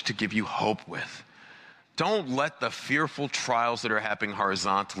Peter wants to give you hope with. Don't let the fearful trials that are happening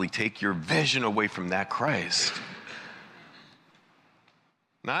horizontally take your vision away from that Christ.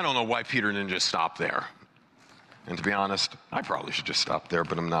 Now, I don't know why Peter didn't just stop there. And to be honest, I probably should just stop there,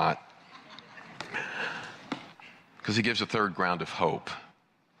 but I'm not. Because he gives a third ground of hope,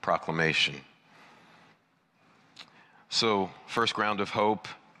 proclamation. So, first ground of hope,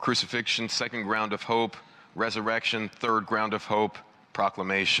 crucifixion. Second ground of hope, resurrection. Third ground of hope,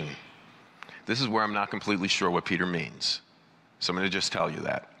 proclamation. This is where I'm not completely sure what Peter means. So I'm going to just tell you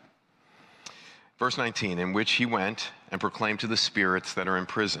that. Verse 19, in which he went and proclaimed to the spirits that are in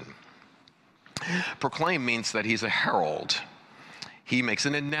prison. Proclaim means that he's a herald. He makes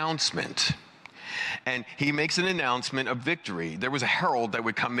an announcement. And he makes an announcement of victory. There was a herald that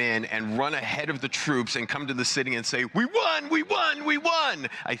would come in and run ahead of the troops and come to the city and say, we won, we won, we won.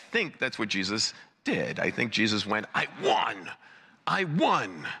 I think that's what Jesus did. I think Jesus went, I won, I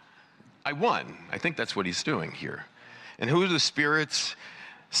won, I won. I think that's what he's doing here. And who are the spirits?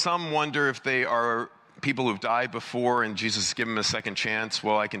 Some wonder if they are people who've died before and Jesus has given them a second chance.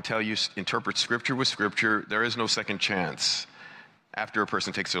 Well, I can tell you, interpret Scripture with Scripture. There is no second chance. After a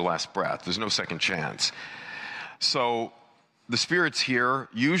person takes their last breath, there's no second chance. So the spirits here,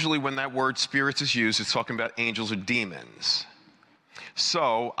 usually when that word spirits is used, it's talking about angels or demons.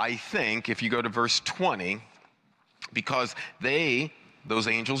 So I think if you go to verse 20, because those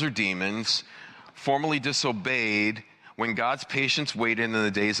angels or demons, formerly disobeyed when God's patience waited in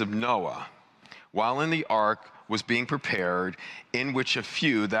the days of Noah, while in the ark was being prepared, in which a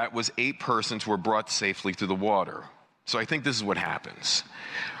few, that was 8 persons, were brought safely through the water. So I think this is what happens.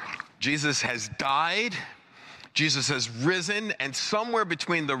 Jesus has died, Jesus has risen, and somewhere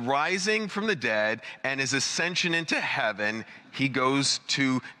between the rising from the dead and his ascension into heaven, he goes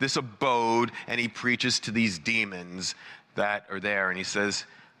to this abode and he preaches to these demons that are there. And he says,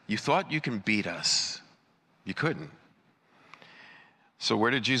 you thought you can beat us. You couldn't. So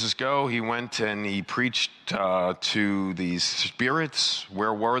where did Jesus go? He went and he preached to these spirits.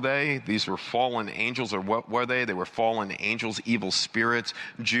 Where were they? These were fallen angels, or what were they? They were fallen angels, evil spirits.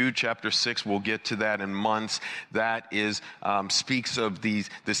 Jude chapter 6, we'll get to that in months. That is speaks of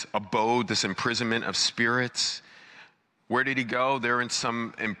this abode, this imprisonment of spirits. Where did he go? They're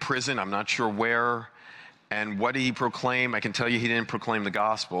in prison. I'm not sure where. And what did he proclaim? I can tell you he didn't proclaim the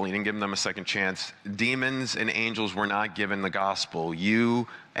gospel. He didn't give them a second chance. Demons and angels were not given the gospel. You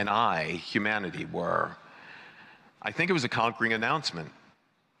and I, humanity, were. I think it was a conquering announcement.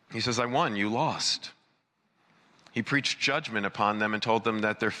 He says, I won, you lost. He preached judgment upon them and told them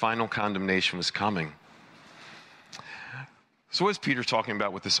that their final condemnation was coming. So what is Peter talking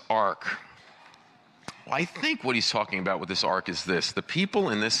about with this ark? Well, I think what he's talking about with this ark is this. The people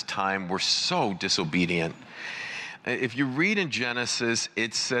in this time were so disobedient. If you read in Genesis,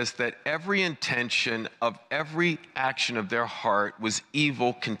 it says that every intention of every action of their heart was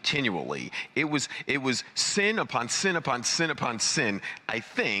evil continually. It was sin upon sin upon sin upon sin. I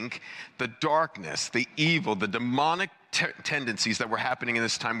think the darkness, the evil, the demonic tendencies that were happening in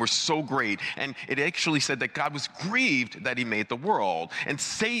this time were so great. And it actually said that God was grieved that he made the world. And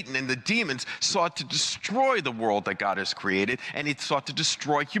Satan and the demons sought to destroy the world that God has created, and he sought to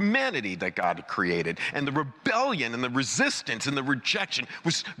destroy humanity that God had created. And the rebellion and the resistance and the rejection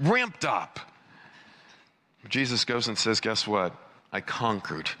was ramped up. Jesus goes and says, guess what? I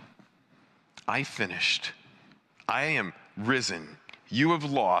conquered. I finished. I am risen. You have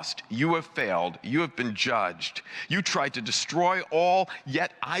lost, you have failed, you have been judged. You tried to destroy all,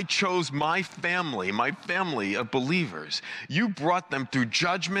 yet I chose my family of believers. You brought them through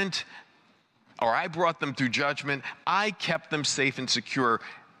judgment, or I brought them through judgment. I kept them safe and secure.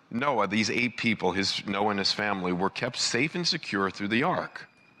 Noah, these 8 people, Noah and his family, were kept safe and secure through the ark.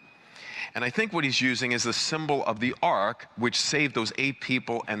 And I think what he's using is the symbol of the ark, which saved those 8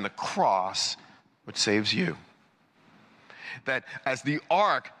 people, and the cross, which saves you. That as the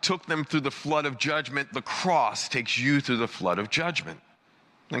ark took them through the flood of judgment, the cross takes you through the flood of judgment.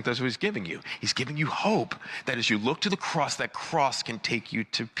 I think that's what he's giving you. He's giving you hope that as you look to the cross, that cross can take you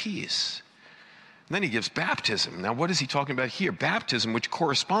to peace. And then he gives baptism. Now, what is he talking about here? Baptism, which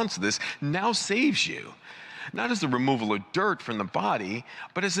corresponds to this, now saves you. Not as the removal of dirt from the body,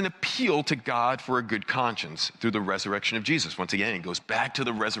 but as an appeal to God for a good conscience through the resurrection of Jesus. Once again, he goes back to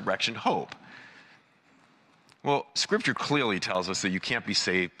the resurrection hope. Well, Scripture clearly tells us that you can't be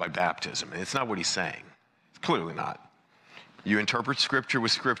saved by baptism. And it's not what he's saying. It's clearly not. You interpret Scripture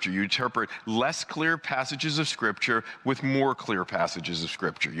with Scripture. You interpret less clear passages of Scripture with more clear passages of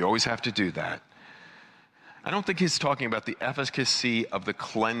Scripture. You always have to do that. I don't think he's talking about the efficacy of the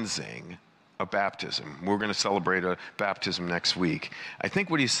cleansing a baptism. We're going to celebrate a baptism next week. I think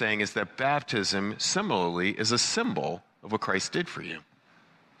what he's saying is that baptism, similarly, is a symbol of what Christ did for you.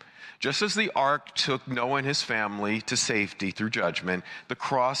 Just as the ark took Noah and his family to safety through judgment, the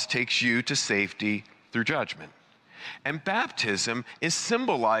cross takes you to safety through judgment. And baptism is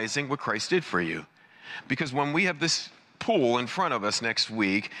symbolizing what Christ did for you. Because when we have this pool in front of us next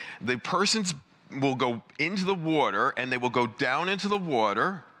week, the persons will go into the water and they will go down into the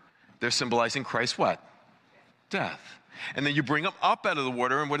water. They're symbolizing Christ's what? Death. And then you bring them up out of the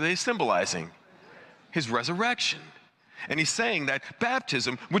water, and what are they symbolizing? His resurrection. And he's saying that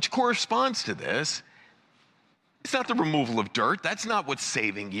baptism, which corresponds to this, it's not the removal of dirt. That's not what's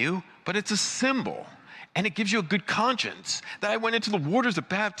saving you, but it's a symbol. And it gives you a good conscience that I went into the waters of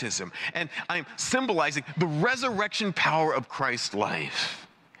baptism and I'm symbolizing the resurrection power of Christ's life.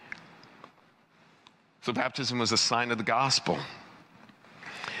 So baptism was a sign of the gospel.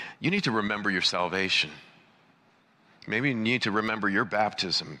 You need to remember your salvation. Maybe you need to remember your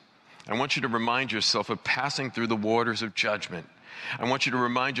baptism. I want you to remind yourself of passing through the waters of judgment. I want you to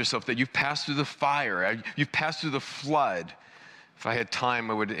remind yourself that you've passed through the fire, you've passed through the flood. If I had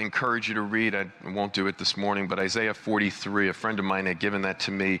time, I would encourage you to read, I won't do it this morning, but Isaiah 43, a friend of mine had given that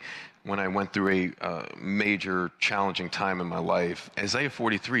to me when I went through a major challenging time in my life. Isaiah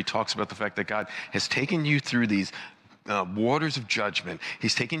 43 talks about the fact that God has taken you through these waters of judgment.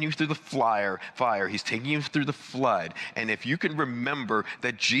 He's taking you through the fire. He's taking you through the flood. And if you can remember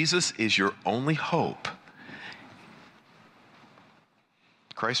that Jesus is your only hope.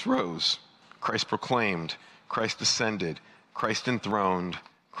 Christ rose. Christ proclaimed. Christ ascended. Christ enthroned.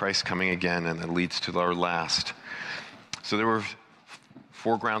 Christ coming again. And that leads to our last. So there were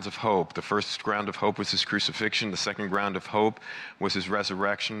 4 grounds of hope. The first ground of hope was his crucifixion. The second ground of hope was his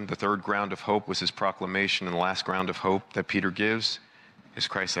resurrection. The third ground of hope was his proclamation. And the last ground of hope that Peter gives is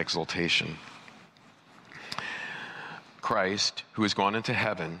Christ's exaltation. Christ, who has gone into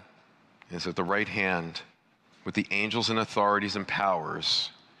heaven, is at the right hand with the angels and authorities and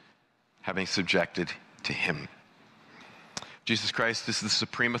powers, having subjected to him. Jesus Christ is the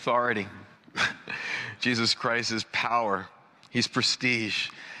supreme authority. Jesus Christ is power. He's prestige.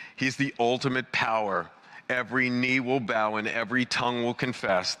 He's the ultimate power. Every knee will bow and every tongue will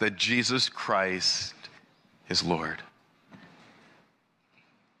confess that Jesus Christ is Lord.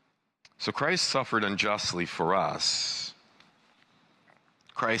 So Christ suffered unjustly for us.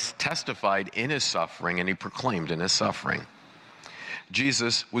 Christ testified in his suffering and he proclaimed in his suffering.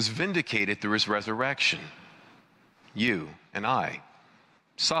 Jesus was vindicated through his resurrection. You and I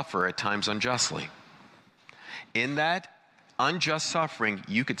suffer at times unjustly. In that unjust suffering,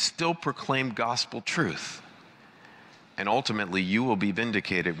 you could still proclaim gospel truth. And ultimately, you will be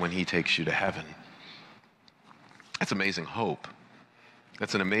vindicated when he takes you to heaven. That's amazing hope.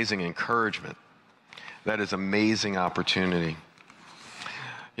 That's an amazing encouragement. That is amazing opportunity.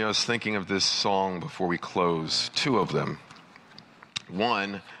 You know, I was thinking of this song before we close, 2 of them.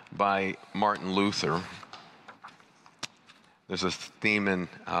 One by Martin Luther. There's a theme in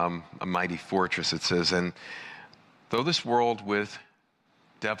A Mighty Fortress. It says, and though this world with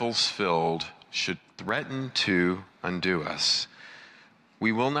devils filled should threaten to undo us,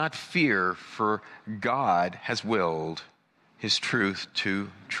 we will not fear, for God has willed his truth to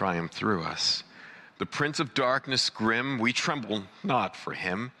triumph through us. The prince of darkness grim, we tremble not for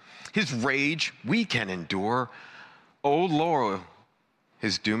him. His rage we can endure. O Lord,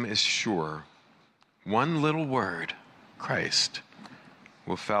 his doom is sure. One little word, Christ,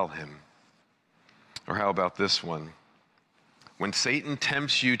 will fell him. Or how about this one? When Satan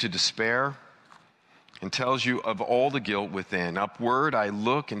tempts you to despair and tells you of all the guilt within, upward I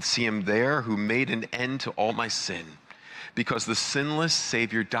look and see him there who made an end to all my sin. Because the sinless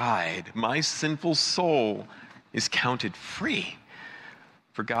Savior died, my sinful soul is counted free.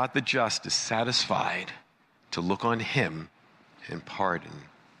 For God the just is satisfied to look on him and pardon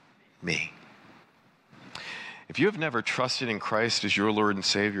me. If you have never trusted in Christ as your Lord and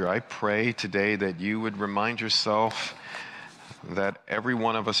Savior, I pray today that you would remind yourself that every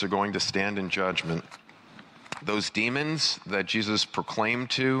one of us are going to stand in judgment. Those demons that Jesus proclaimed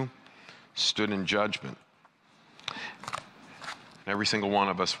to stood in judgment. Every single one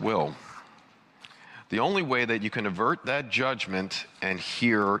of us will. The only way that you can avert that judgment and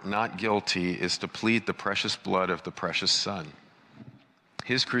hear not guilty is to plead the precious blood of the precious Son.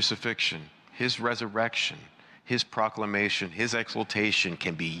 His crucifixion, his resurrection, his proclamation, his exaltation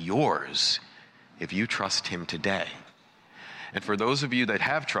can be yours if you trust him today. And for those of you that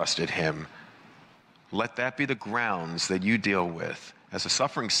have trusted him, let that be the grounds that you deal with. As a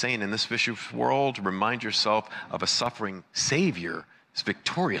suffering saint in this vicious world, remind yourself of a suffering Savior's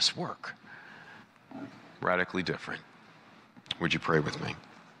victorious work. radically different. Would you pray with me?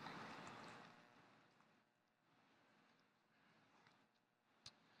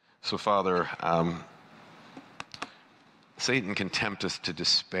 So, Father, Satan can tempt us to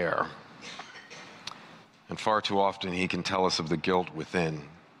despair. And far too often he can tell us of the guilt within.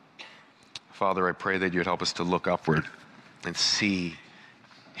 Father, I pray that you'd help us to look upward and see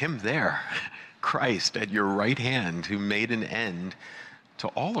him there, Christ at your right hand, who made an end to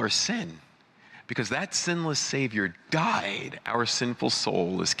all our sin. Because that sinless Savior died, our sinful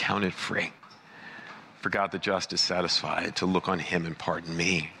soul is counted free. For God the just is satisfied to look on him and pardon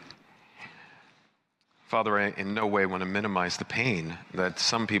me. Father, I in no way want to minimize the pain that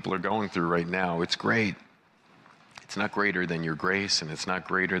some people are going through right now. It's great. It's not greater than your grace, and it's not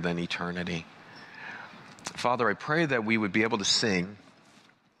greater than eternity. Father, I pray that we would be able to sing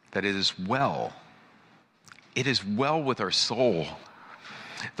that it is well. It is well with our soul.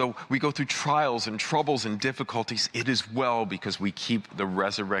 Though we go through trials and troubles and difficulties, it is well because we keep the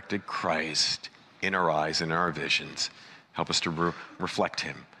resurrected Christ in our eyes and in our visions. Help us to reflect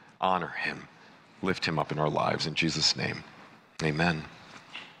him, honor him, lift him up in our lives. In Jesus' name, amen.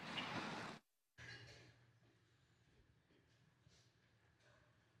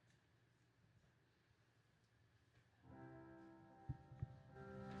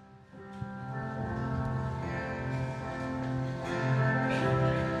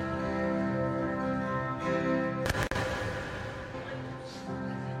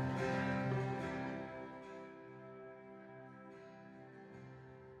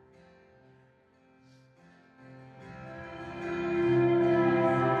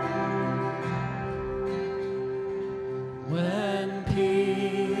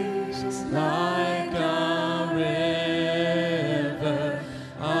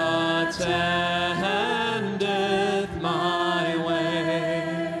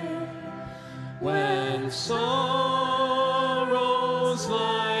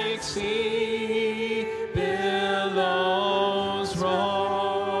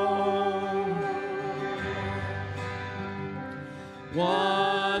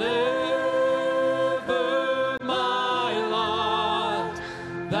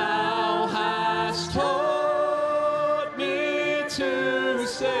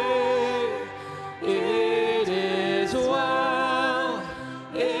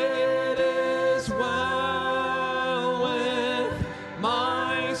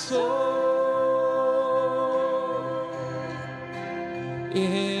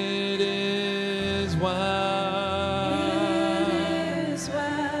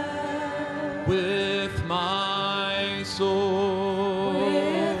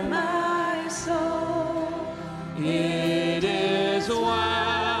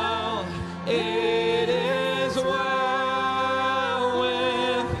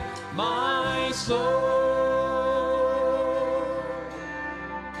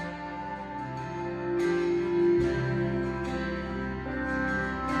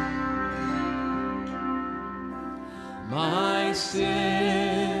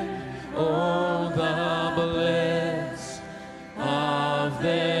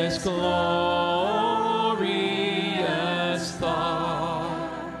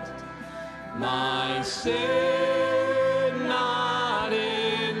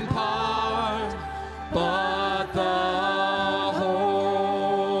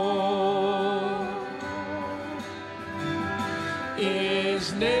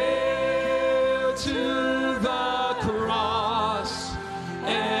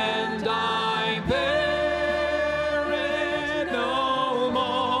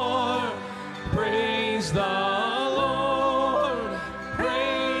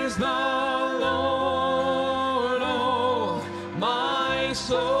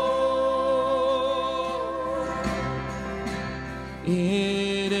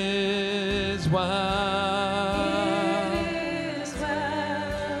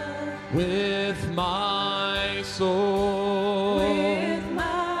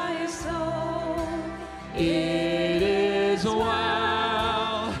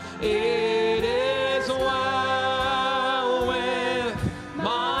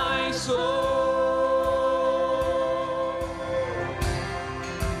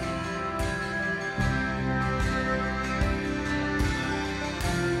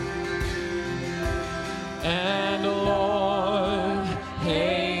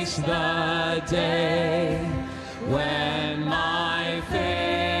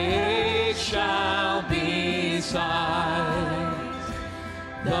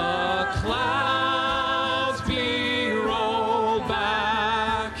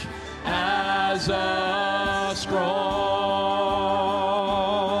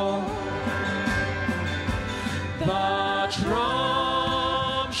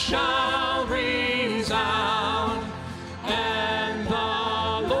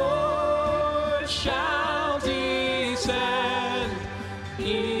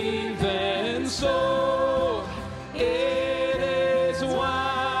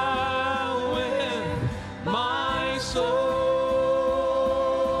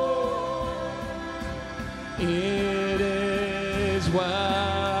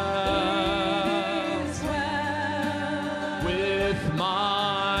 well with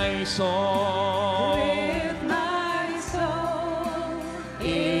my soul. With my soul.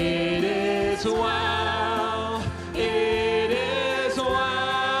 It is well. It is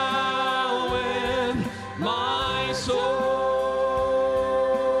well with my soul.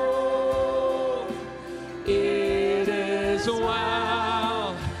 It is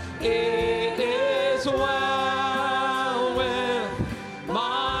well. It is well with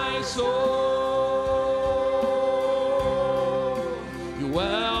my soul. You're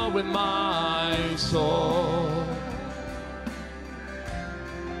well with my soul.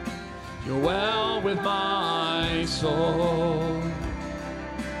 You're well with my soul.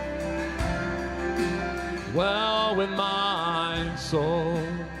 Well with my soul.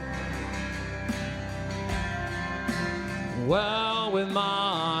 Well with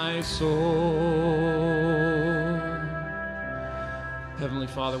my soul. Heavenly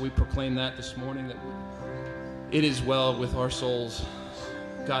Father, we proclaim that this morning, that it is well with our souls.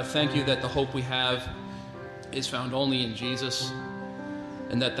 God, thank you that the hope we have is found only in Jesus,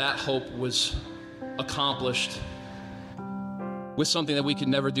 and that hope was accomplished with something that we could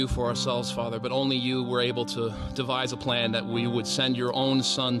never do for ourselves, Father, but only you were able to devise a plan that we would send your own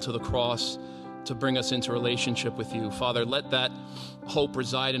Son to the cross to bring us into relationship with you. Father, let that hope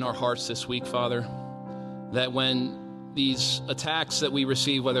reside in our hearts this week, Father, that when these attacks that we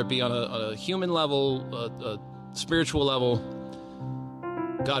receive, whether it be on a human level, a spiritual level,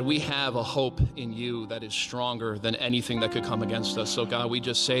 God, we have a hope in you that is stronger than anything that could come against us. So, God, we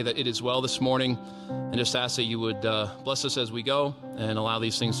just say that it is well this morning, and just ask that you would bless us as we go and allow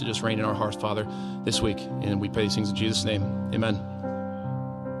these things to just reign in our hearts, Father, this week. And we pray these things in Jesus' name. Amen.